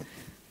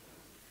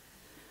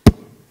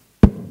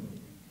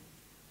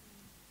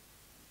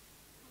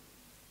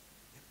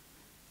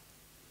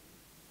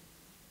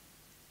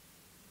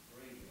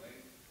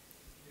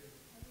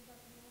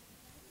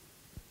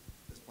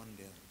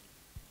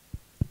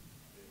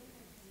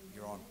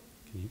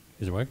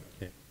 Does it work?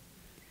 Yeah.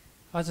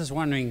 I was just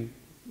wondering,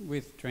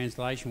 with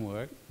translation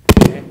work,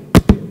 can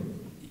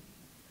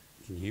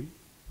you hear me?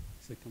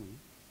 Is it coming in?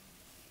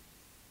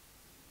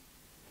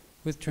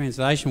 With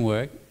translation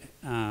work,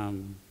 how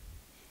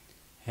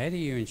do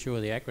you ensure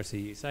the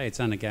accuracy? You say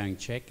it's undergoing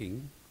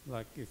checking.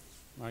 Like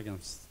I'm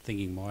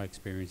thinking my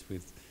experience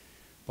with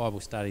Bible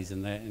studies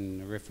and that,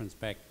 and the reference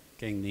back,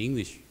 getting the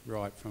English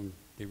right from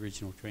the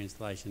original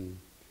translation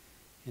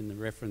and the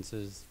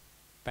references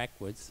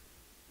backwards.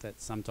 that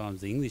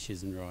sometimes the English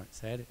isn't right.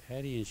 So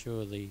how do you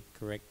ensure the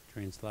correct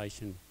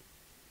translation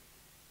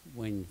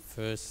when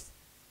first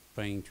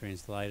being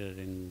translated,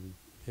 and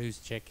who's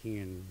checking,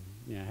 and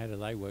how do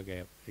they work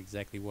out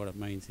exactly what it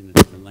means in a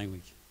different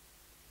language?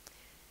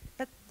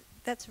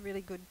 That's a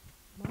really good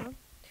one.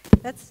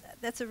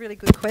 That's a really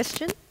good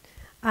question.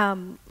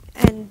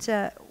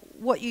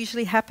 What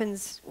usually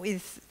happens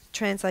with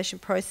translation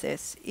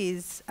process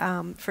is,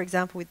 for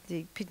example, with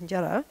the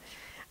Pitjantjatjara,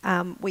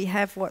 we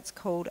have what's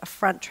called a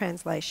front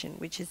translation,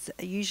 which is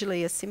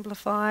usually a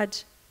simplified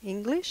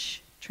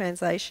English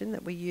translation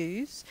that we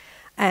use,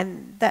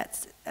 and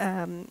that's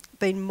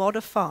been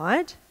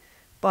modified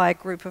by a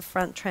group of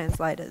front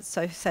translators.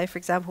 So say, for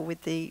example,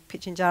 with the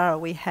Pitjantjatjara,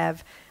 we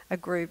have a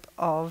group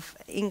of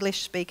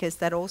English speakers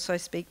that also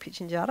speak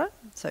Pitjantjatjara,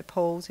 so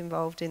Paul's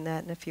involved in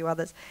that and a few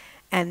others,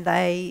 and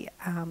they,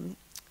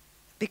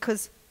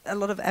 because a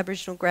lot of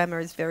Aboriginal grammar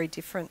is very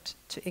different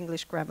to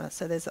English grammar,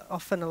 so there's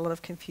often a lot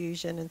of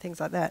confusion and things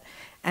like that,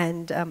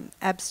 and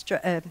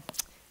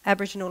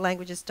Aboriginal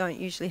languages don't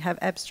usually have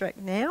abstract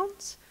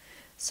nouns,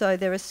 so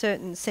there are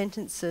certain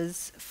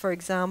sentences, for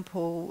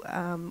example,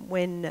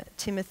 when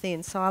Timothy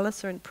and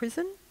Silas are in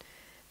prison,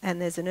 and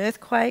there's an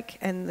earthquake,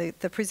 and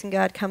the prison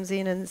guard comes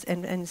in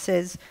and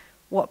says,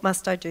 "What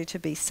must I do to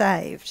be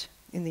saved?"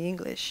 in the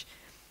English.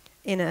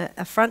 In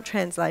a front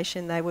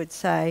translation, they would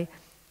say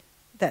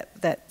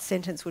that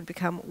sentence would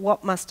become,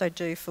 "What must I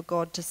do for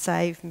God to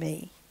save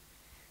me?"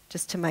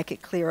 just to make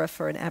it clearer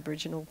for an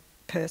Aboriginal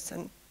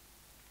person.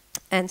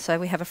 And so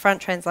we have a front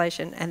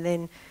translation, and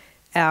then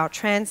our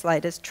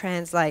translators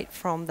translate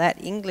from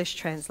that English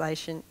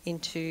translation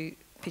into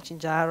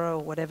Pitjantjatjara or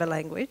whatever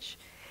language.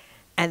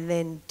 And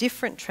then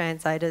different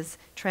translators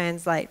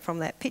translate from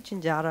that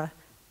Pitjantjatjara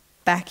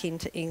back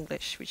into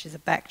English, which is a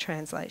back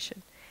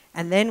translation.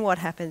 And then what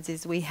happens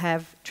is we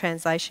have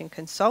translation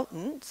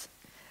consultants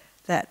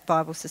that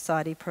Bible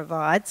Society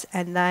provides,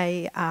 and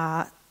they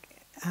are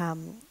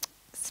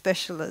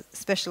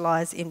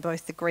specialise in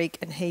both the Greek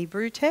and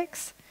Hebrew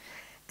texts.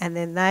 And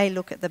then they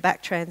look at the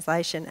back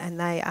translation and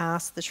they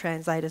ask the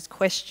translators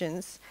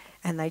questions,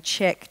 and they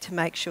check to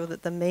make sure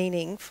that the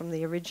meaning from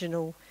the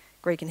original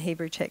Greek and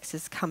Hebrew text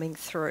is coming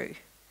through.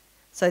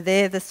 So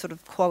they're the sort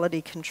of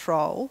quality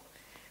control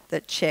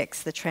that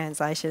checks the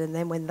translation, and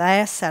then when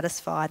they are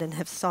satisfied and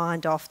have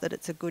signed off that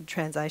it's a good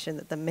translation,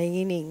 that the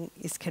meaning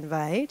is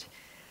conveyed,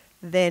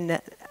 then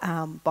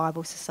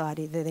Bible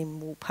Society then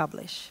will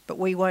publish. But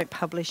we won't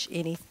publish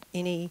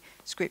any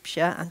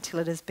scripture until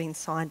it has been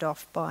signed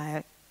off by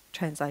a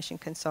translation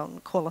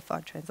consultant,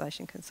 qualified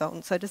translation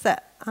consultant. So does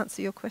that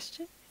answer your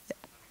question?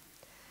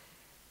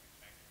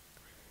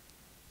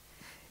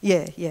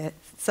 Yeah.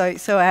 So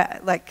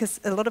because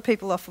a lot of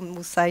people often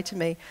will say to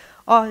me,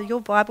 "Oh,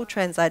 your Bible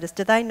translators,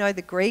 do they know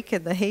the Greek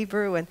and the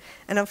Hebrew?" And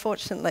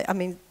unfortunately, I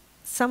mean,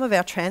 some of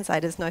our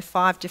translators know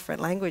 5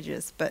 different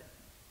languages, but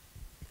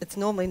it's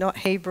normally not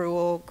Hebrew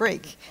or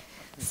Greek.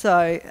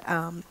 So,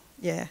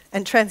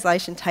 and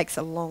translation takes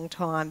a long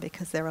time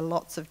because there are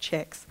lots of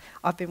checks.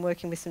 I've been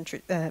working with some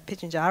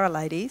Pitjantjatjara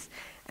ladies,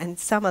 and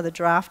some of the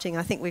drafting,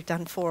 I think we've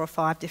done 4 or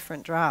 5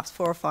 different drafts.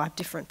 4 or 5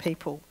 different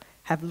people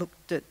have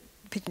looked at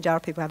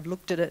Pitjantjatjara people have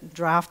looked at it and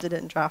drafted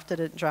it and drafted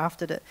it and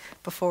drafted it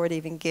before it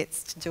even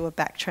gets to do a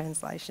back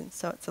translation.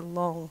 So it's a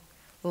long,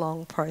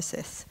 long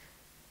process.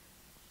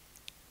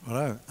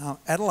 Righto.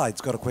 Adelaide's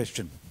got a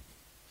question.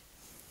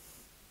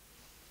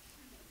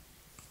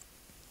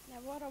 Now,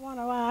 what I want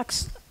to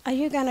ask, are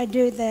you going to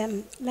do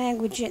the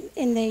language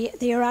in the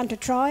Arunta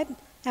tribe,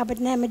 Albert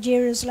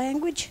Namatjira's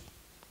language?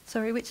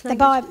 Sorry, which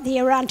language? The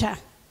Arunta.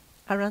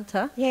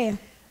 Arunta? Yeah.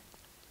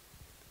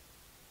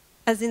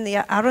 As in the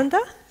Arunda?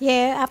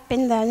 Yeah, up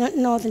in the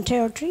Northern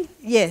Territory.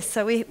 Yes,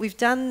 so we've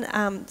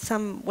done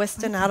some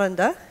Western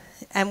Arunda,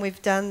 and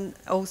we've done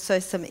also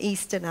some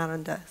Eastern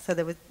Arunda. So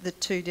there were the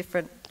 2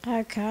 different...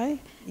 Okay.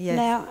 Yes.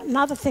 Now,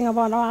 another thing I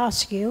want to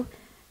ask you,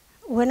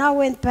 when I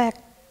went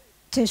back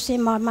to see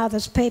my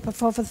mother's people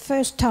for the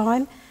first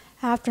time,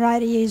 after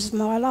 80 years of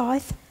my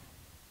life,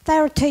 they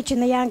were teaching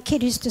the young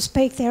kiddies to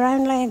speak their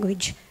own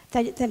language,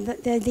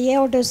 the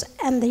elders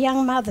and the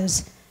young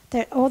mothers.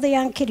 All the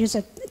young kiddies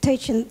are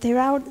teaching their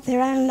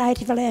own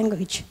native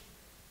language.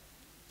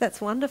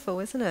 That's wonderful,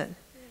 isn't it?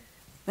 Yeah.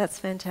 That's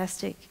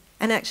fantastic.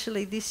 And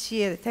actually this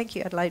year, thank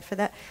you Adelaide for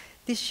that,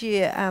 this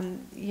year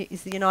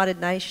is the United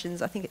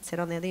Nations, I think it said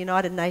on there, the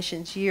United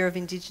Nations Year of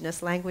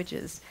Indigenous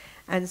Languages.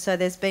 And so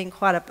there's been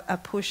quite a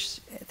push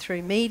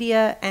through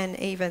media and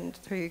even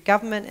through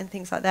government and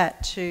things like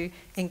that to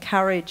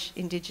encourage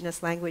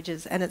Indigenous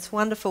languages. And it's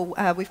wonderful.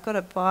 We've got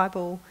a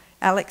Bible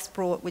Alex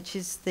brought, which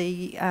is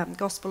the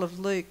Gospel of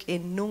Luke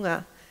in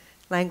Noongar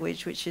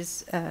language, which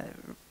is a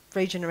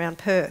region around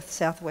Perth,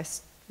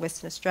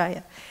 Western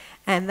Australia.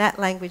 And that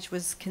language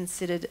was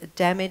considered a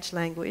damaged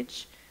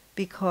language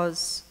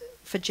because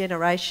for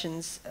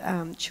generations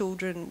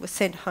children were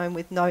sent home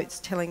with notes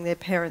telling their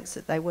parents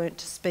that they weren't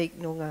to speak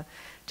Noongar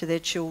to their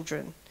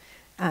children.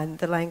 And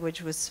the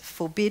language was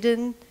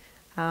forbidden,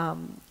 a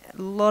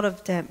lot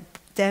of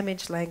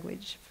damaged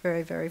language,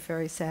 very, very,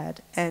 very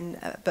sad. And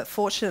but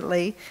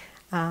fortunately,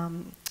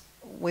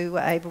 we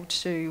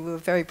were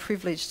very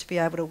privileged to be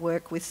able to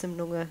work with some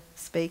Noongar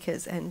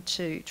speakers and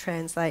to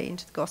translate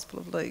into the Gospel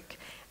of Luke.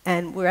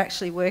 And we're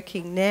actually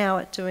working now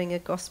at doing the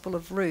Book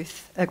of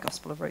Ruth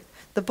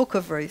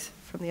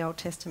from the Old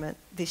Testament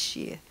this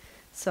year.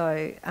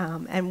 So,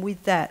 and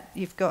with that,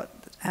 you've got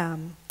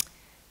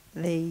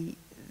the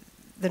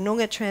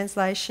Noongar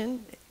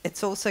translation.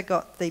 It's also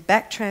got the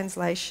back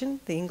translation,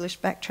 the English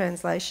back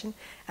translation,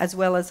 as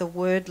well as a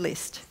word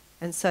list.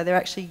 And so they're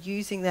actually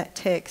using that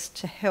text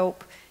to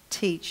help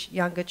teach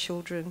younger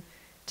children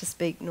to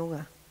speak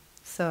Noongar.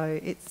 So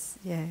it's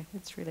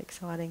really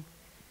exciting.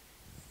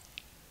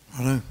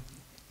 I know.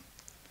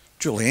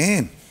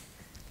 Julianne.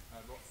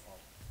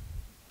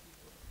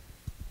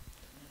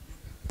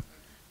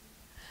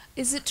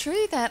 Is it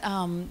true that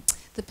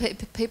the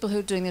people who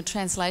are doing the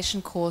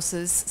translation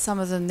courses, some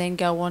of them then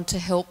go on to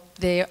help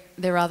their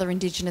other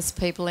Indigenous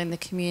people in the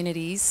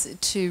communities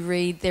to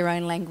read their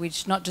own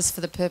language, not just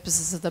for the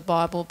purposes of the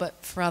Bible, but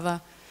for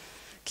other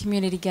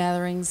community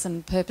gatherings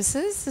and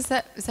purposes? Is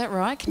that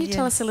right? Can you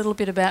tell us a little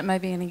bit about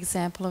maybe an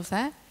example of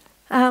that?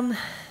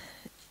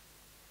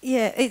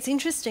 Yeah, it's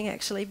interesting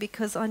actually,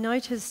 because I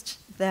noticed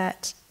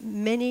that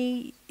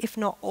many, if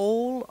not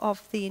all,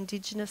 of the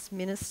Indigenous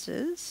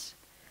ministers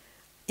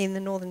in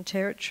the Northern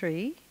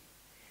Territory,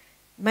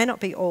 may not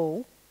be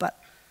all, but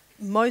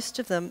most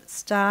of them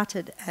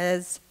started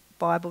as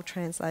Bible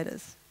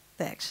translators.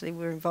 They actually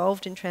were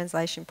involved in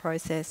translation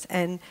process,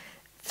 and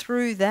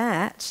through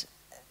that,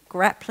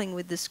 grappling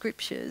with the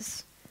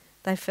scriptures,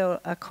 they felt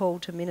a call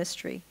to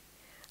ministry.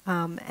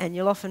 And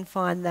you'll often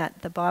find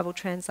that the Bible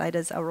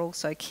translators are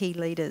also key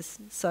leaders.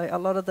 So a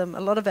lot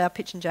of our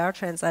pitch and jar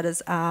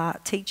translators are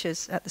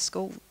teachers at the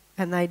school,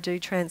 and they do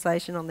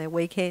translation on their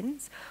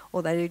weekends,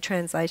 or they do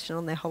translation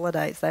on their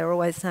holidays. They're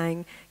always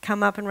saying,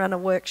 come up and run a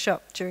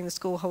workshop during the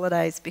school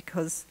holidays,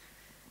 because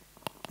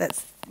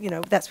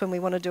that's when we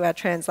want to do our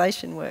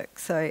translation work.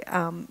 So,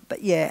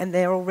 but yeah, and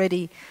they're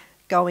already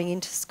going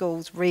into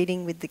schools,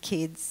 reading with the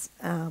kids.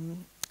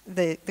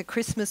 The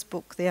Christmas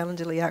book, the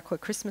Allendiliaqua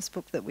Christmas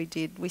book that we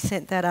did, we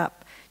sent that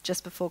up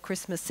just before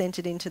Christmas, sent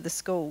it into the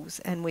schools,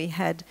 and we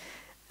had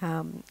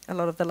a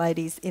lot of the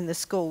ladies in the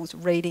schools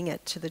reading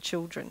it to the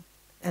children,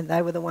 and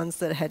they were the ones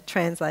that had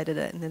translated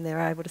it, and then they were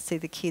able to see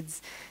the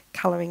kids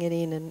colouring it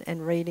in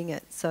and reading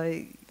it.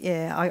 So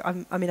yeah,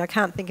 I mean, I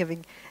can't think of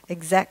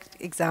exact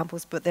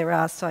examples, but there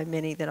are so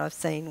many that I've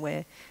seen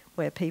where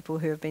people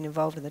who have been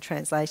involved in the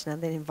translation are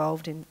then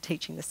involved in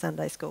teaching the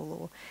Sunday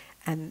school,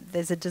 and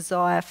there's a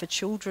desire for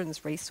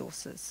children's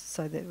resources.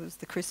 So there was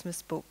the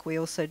Christmas book. We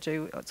also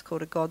do what's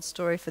called a God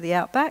Story for the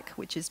Outback,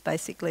 which is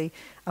basically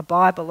a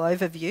Bible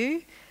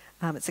overview.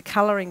 It's a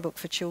colouring book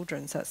for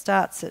children, so it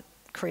starts at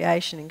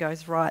creation and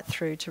goes right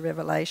through to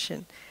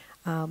Revelation.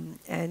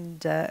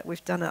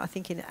 We've done it, I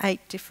think, in 8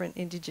 different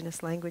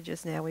Indigenous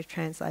languages now. We've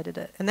translated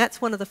it, and that's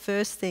one of the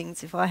first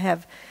things. If I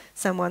have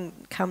someone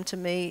come to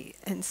me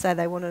and say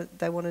they want to,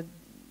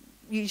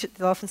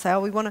 they'll often say, "Oh,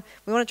 we want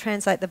to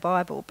translate the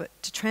Bible," but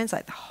to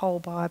translate the whole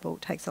Bible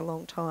takes a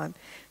long time.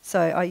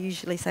 So I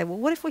usually say, "Well,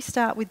 what if we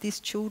start with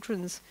this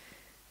children's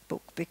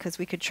book, because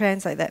we could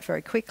translate that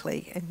very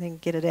quickly and then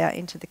get it out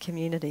into the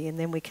community, and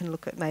then we can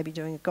look at maybe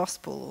doing a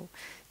gospel, or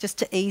just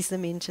to ease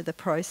them into the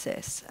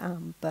process."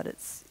 But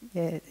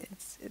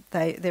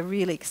they're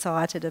really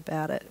excited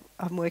about it.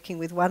 I'm working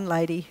with one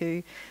lady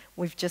who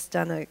we've just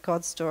done a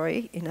God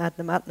Story in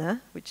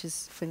Adnyamatna, which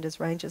is Flinders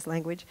Ranges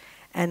language,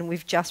 and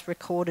we've just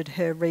recorded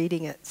her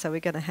reading it. So we're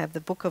going to have the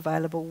book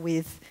available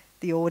with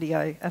the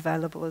audio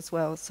available as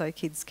well, so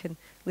kids can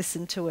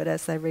listen to it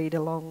as they read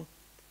along.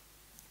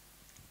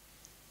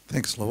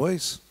 Thanks,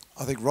 Louise.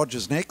 I think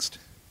Roger's next.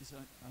 Yes,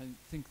 I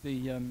think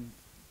the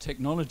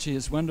technology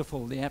is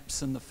wonderful, the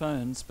apps and the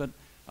phones, but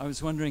I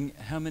was wondering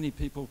how many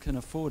people can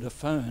afford a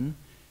phone,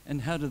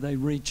 and how do they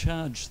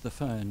recharge the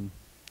phone?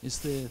 Is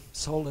there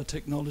solar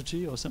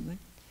technology or something?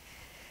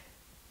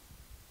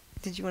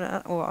 Did you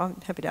want to? Or I'm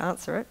happy to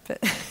answer it,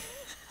 but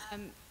I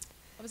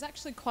was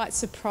actually quite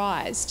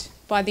surprised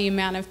by the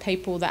amount of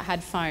people that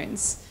had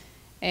phones,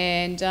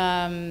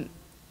 and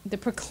the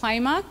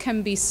Proclaimer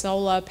can be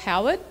solar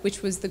powered,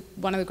 which was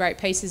one of the great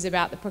pieces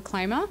about the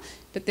Proclaimer,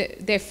 but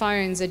their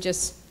phones are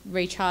just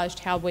recharged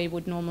how we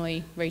would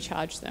normally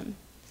recharge them.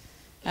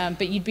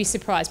 But you'd be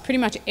surprised, pretty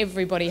much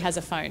everybody has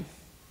a phone.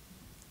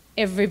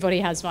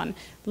 Everybody has one.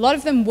 A lot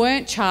of them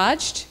weren't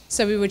charged,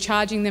 so we were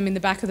charging them in the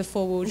back of the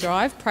 4-wheel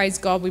drive. Praise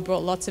God, we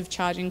brought lots of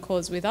charging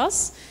cords with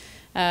us,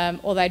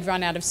 or they'd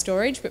run out of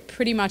storage, but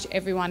pretty much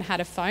everyone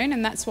had a phone,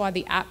 and that's why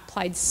the app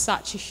played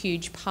such a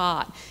huge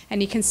part.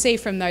 And you can see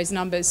from those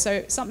numbers.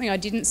 So something I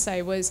didn't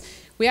say was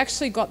we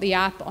actually got the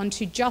app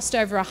onto just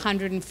over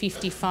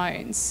 150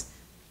 phones.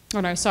 Oh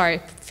no, sorry,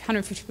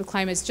 150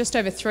 Proclaimers, just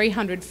over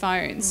 300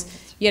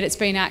 phones, yet it's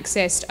been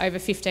accessed over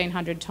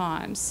 1,500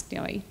 times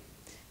nearly.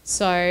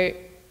 So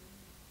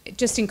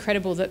just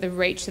incredible that the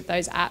reach that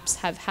those apps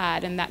have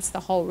had, and that's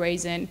the whole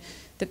reason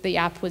that the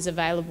app was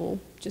available,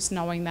 just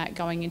knowing that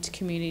going into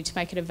community to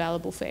make it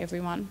available for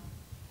everyone.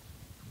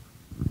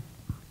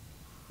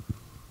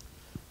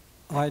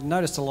 I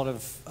noticed a lot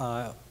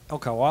of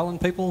Elko Island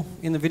people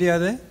in the video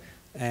there,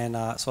 and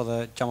saw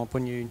the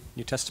Jamapunyu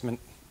New Testament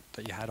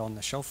that you had on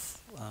the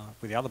shelf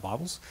with the other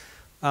Bibles.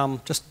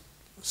 Just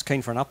was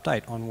keen for an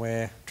update on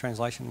where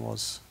translation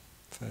was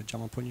for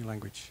Jamapunyu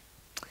language.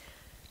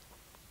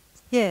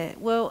 Yeah,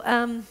 well,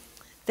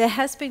 there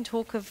has been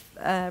talk of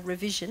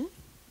revision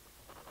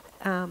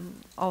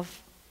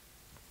of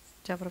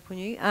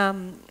Javapunyu,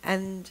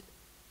 and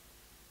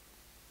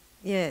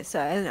yeah, so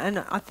and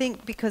I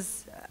think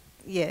because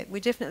we're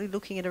definitely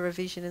looking at a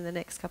revision in the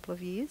next couple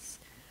of years,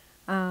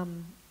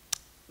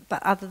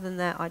 but other than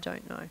that, I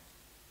don't know.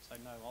 So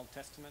no Old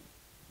Testament?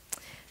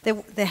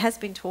 There has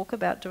been talk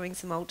about doing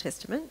some Old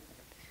Testament.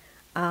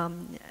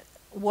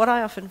 What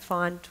I often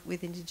find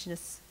with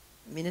Indigenous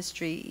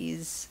ministry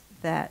is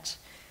that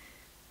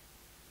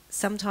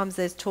sometimes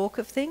there's talk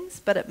of things,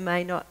 but it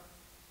may not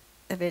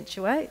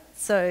eventuate.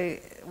 So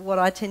what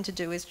I tend to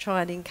do is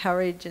try and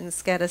encourage and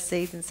scatter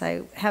seeds and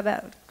say, how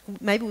about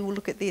maybe we'll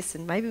look at this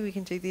and maybe we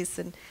can do this,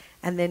 and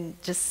then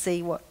just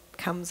see what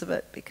comes of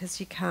it, because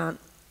you can't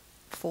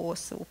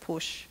force or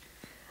push.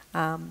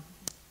 But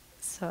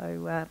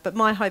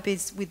my hope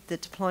is with the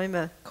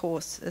diploma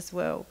course as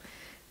well,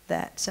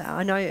 that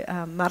I know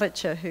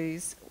Maricha,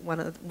 who's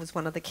was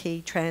one of the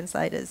key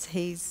translators,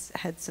 he's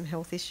had some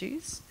health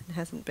issues and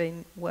hasn't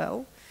been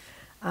well,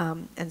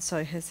 and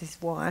so has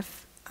his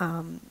wife.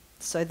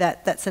 So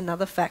that's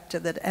another factor,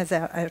 that as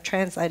our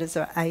translators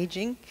are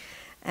ageing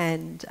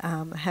and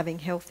having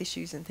health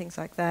issues and things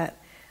like that,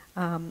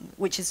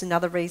 which is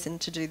another reason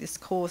to do this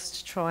course,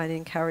 to try and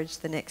encourage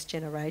the next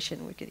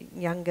generation. We're getting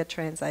younger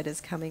translators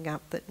coming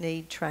up that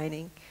need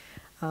training.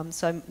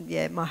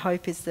 My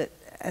hope is that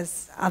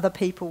as other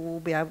people will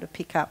be able to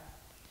pick up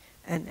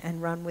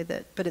and run with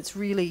it. But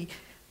we're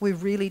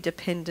really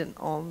dependent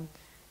on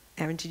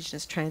our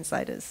Indigenous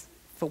translators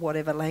for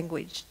whatever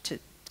language,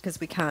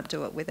 because we can't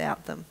do it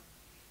without them.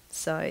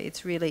 So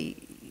it's really,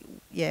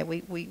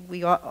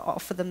 we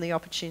offer them the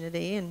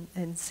opportunity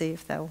and see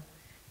if they'll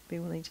be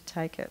willing to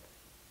take it.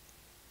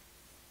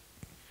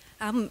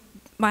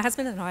 My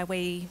husband and I,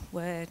 we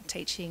were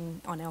teaching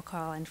on Elk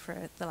Island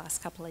for the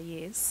last couple of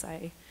years,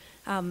 so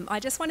I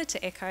just wanted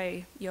to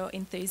echo your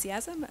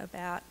enthusiasm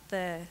about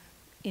the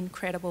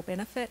incredible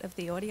benefit of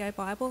the audio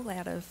Bible.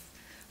 Out of,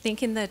 I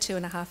think in the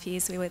 2.5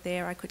 years we were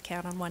there, I could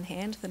count on one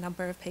hand the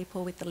number of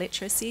people with the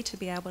literacy to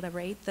be able to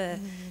read the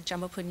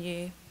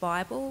Jamapunyu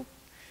Bible.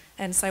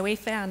 And so we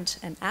found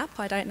an app,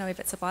 I don't know if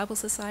it's a Bible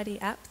Society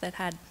app, that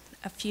had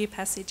a few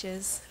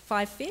passages,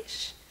 5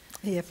 fish.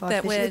 Yeah,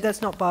 5 fish.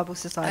 That's not Bible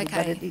Society,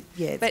 okay.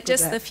 It's but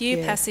just app. the few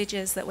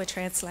passages that were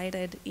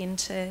translated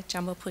into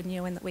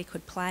Jamapunyu and that we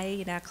could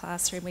play in our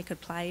classroom, we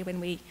could play when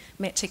we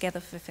met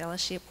together for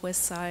fellowship, was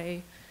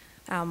so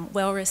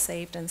well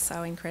received and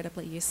so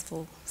incredibly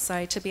useful.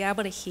 So to be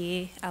able to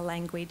hear a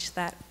language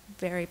that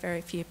very,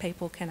 very few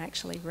people can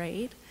actually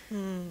read,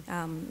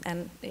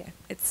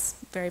 it's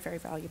very, very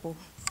valuable.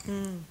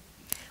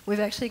 We've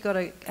actually got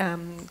a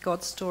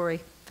God story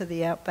for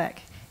the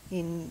Outback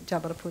in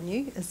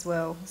Jabarapunyu as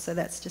well, so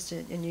that's just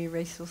a new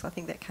resource. I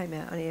think that came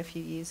out only a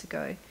few years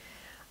ago.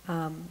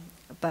 And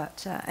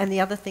the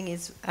other thing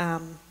is,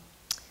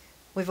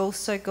 we've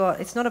also got,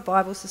 it's not a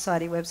Bible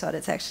Society website,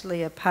 it's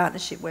actually a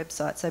partnership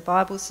website. So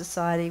Bible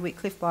Society,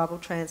 Wycliffe Bible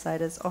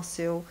Translators,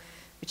 AUSIL,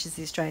 which is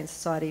the Australian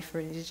Society for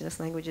Indigenous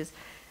Languages,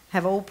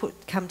 have all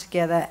come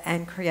together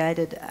and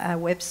created a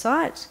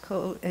website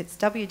called, it's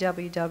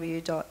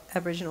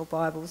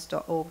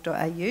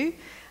www.aboriginalbibles.org.au.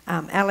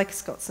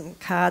 Alex got some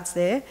cards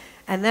there,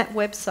 and that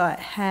website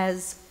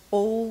has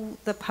all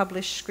the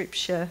published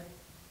scripture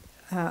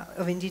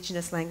of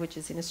Indigenous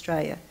languages in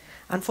Australia.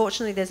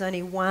 Unfortunately, there's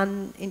only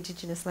one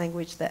Indigenous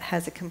language that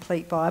has a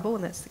complete Bible,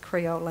 and that's the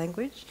Creole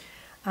language.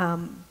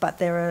 But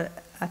there are,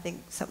 I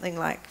think, something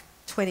like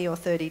 20 or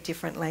 30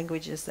 different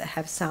languages that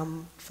have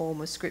some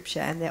form of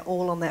scripture, and they're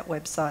all on that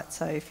website.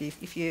 So if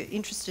you're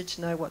interested to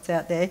know what's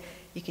out there,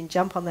 you can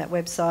jump on that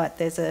website.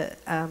 There's a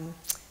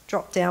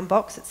drop-down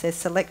box that says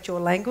select your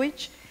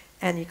language,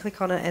 and you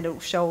click on it and it will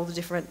show all the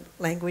different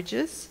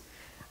languages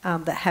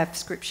that have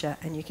scripture,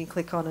 and you can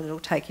click on it and it will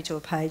take you to a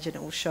page and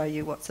it will show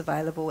you what's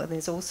available. And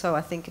there's also,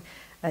 I think,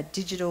 a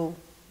digital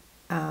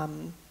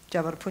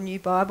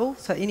Jabarapunyu Bible.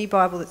 So any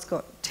Bible that's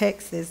got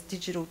text, there's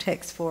digital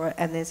text for it,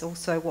 and there's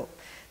also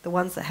the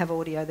ones that have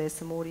audio, there's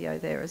some audio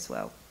there as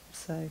well.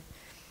 So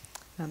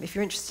if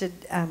you're interested,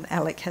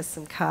 Alec has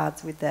some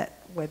cards with that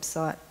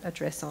website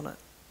address on it.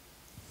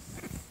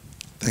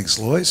 Thanks,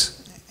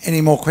 Lois.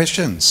 Any more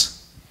questions?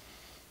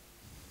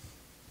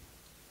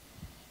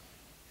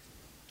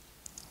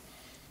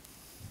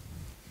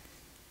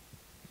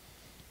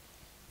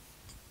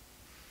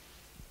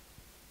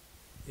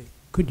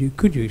 Could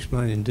you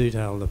explain in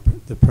detail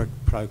the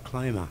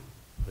proclaimer,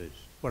 please?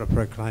 What a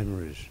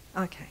proclaimer is?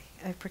 Okay,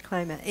 a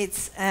proclaimer.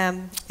 It's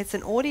an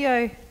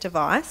audio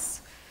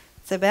device.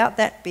 It's about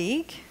that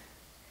big,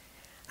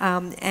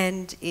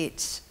 and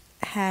it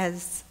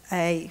has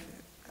a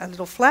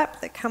little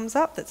flap that comes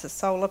up that's a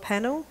solar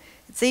panel.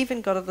 It's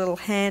even got a little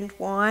hand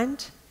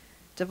wind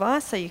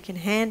device, so you can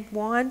hand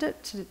wind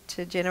it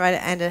to generate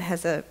it, and it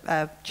has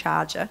a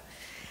charger.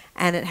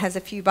 and it has a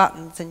few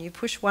buttons, and you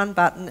push one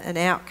button and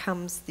out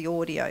comes the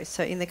audio.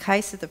 So in the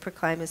case of the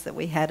Proclaimers that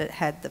we had, it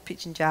had the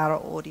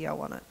Pitjantjatjara audio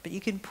on it, but you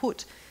can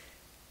put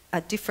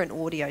a different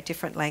audio,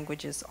 different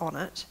languages on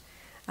it,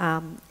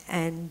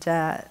 and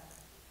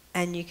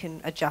you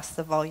can adjust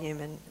the volume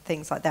and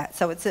things like that.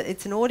 So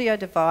it's an audio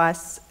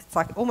device. It's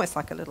like almost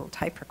like a little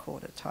tape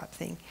recorder type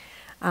thing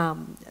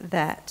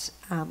that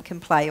can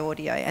play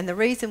audio. And the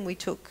reason we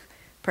took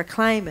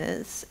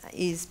Proclaimers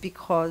is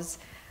because,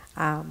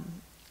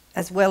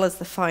 as well as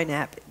the phone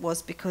app,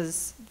 was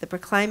because the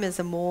Proclaimers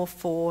are more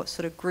for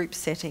sort of group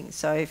settings.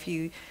 So if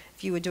you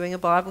were doing a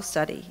Bible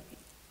study,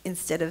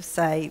 instead of,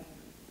 say,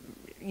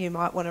 you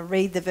might want to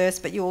read the verse,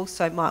 but you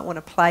also might want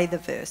to play the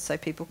verse so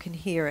people can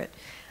hear it.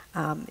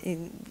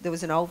 There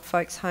was an old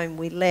folks' home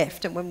we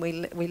left, and when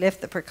we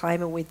left the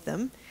Proclaimer with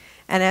them,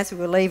 and as we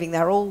were leaving, they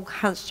were all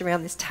hunched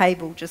around this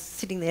table, just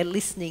sitting there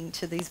listening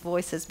to these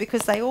voices,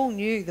 because they all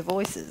knew the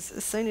voices.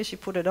 As soon as you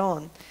put it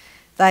on,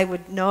 they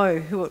would know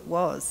who it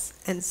was.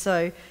 And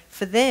so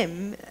for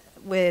them,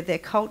 where their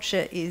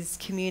culture is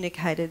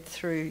communicated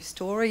through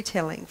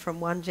storytelling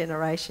from one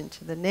generation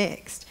to the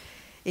next,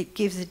 it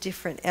gives a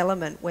different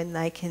element when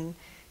they can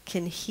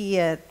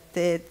hear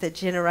the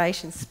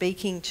generation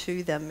speaking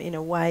to them in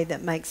a way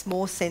that makes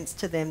more sense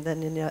to them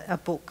than in a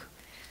book.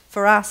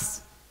 For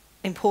us,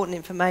 important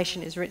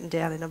information is written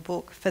down in a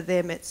book. For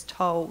them, it's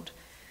told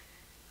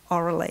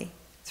orally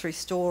through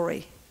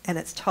story, and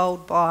it's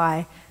told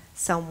by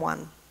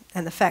someone.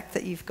 And the fact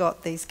that you've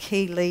got these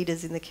key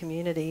leaders in the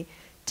community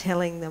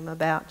telling them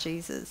about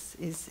Jesus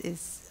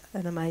is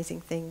an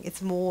amazing thing.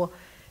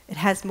 It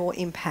has more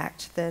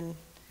impact than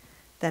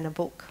a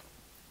book.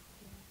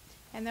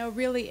 And they were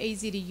really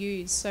easy to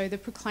use. So the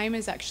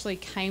Proclaimers actually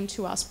came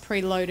to us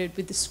preloaded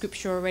with the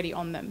scripture already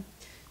on them.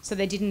 So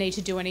they didn't need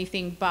to do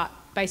anything but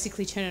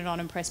basically turn it on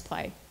and press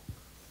play.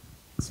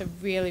 So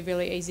really,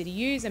 really easy to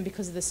use, and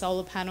because of the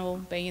solar panel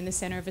being in the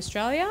centre of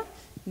Australia,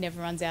 never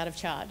runs out of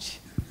charge.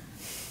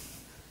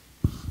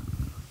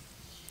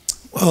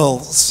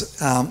 Well,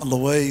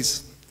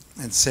 Louise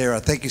and Sarah,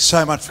 thank you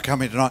so much for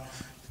coming tonight.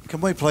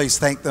 Can we please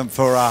thank them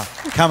for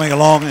coming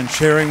along and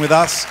sharing with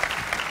us?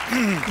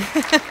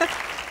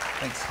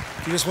 Thanks.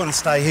 You just want to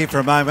stay here for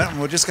a moment,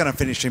 and we're just going to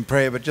finish in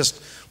prayer, but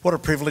just what a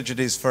privilege it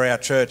is for our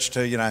church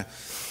to,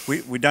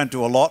 we don't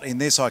do a lot in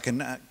this. I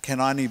can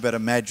only but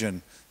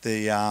imagine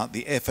the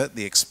effort,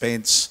 the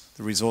expense,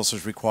 the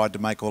resources required to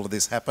make all of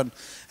this happen,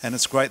 and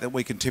it's great that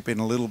we can tip in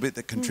a little bit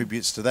that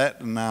contributes to that,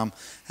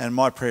 and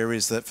my prayer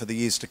is that for the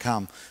years to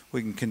come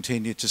we can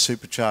continue to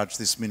supercharge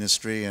this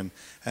ministry and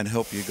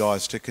help you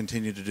guys to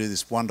continue to do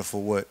this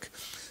wonderful work.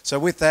 So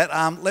with that,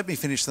 let me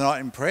finish the night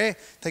in prayer.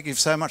 Thank you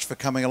so much for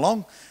coming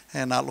along,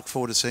 and I look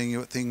forward to seeing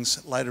you at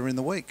things later in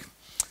the week.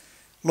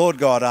 Lord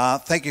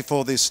God, thank you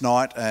for this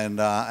night and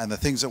the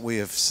things that we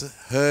have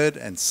heard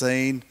and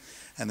seen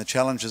and the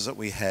challenges that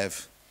we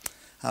have.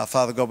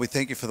 Father God, we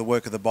thank you for the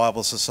work of the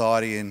Bible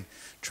Society in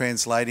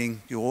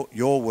translating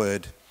your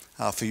word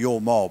for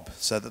your mob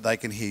so that they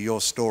can hear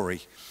your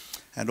story,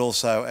 and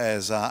also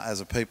as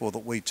a people that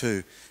we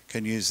too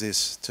can use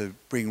this to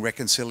bring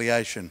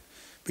reconciliation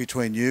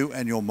between you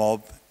and your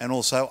mob, and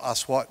also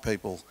us white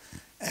people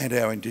and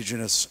our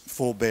Indigenous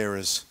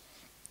forebearers.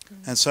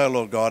 And so,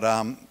 Lord God,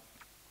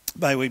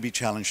 may we be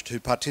challenged to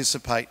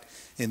participate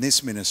in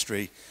this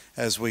ministry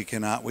as we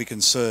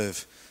can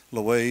serve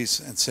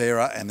Louise and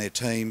Sarah and their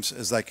teams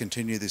as they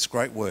continue this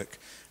great work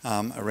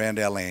around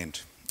our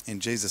land. In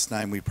Jesus'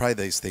 name we pray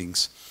these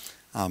things.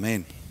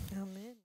 Amen.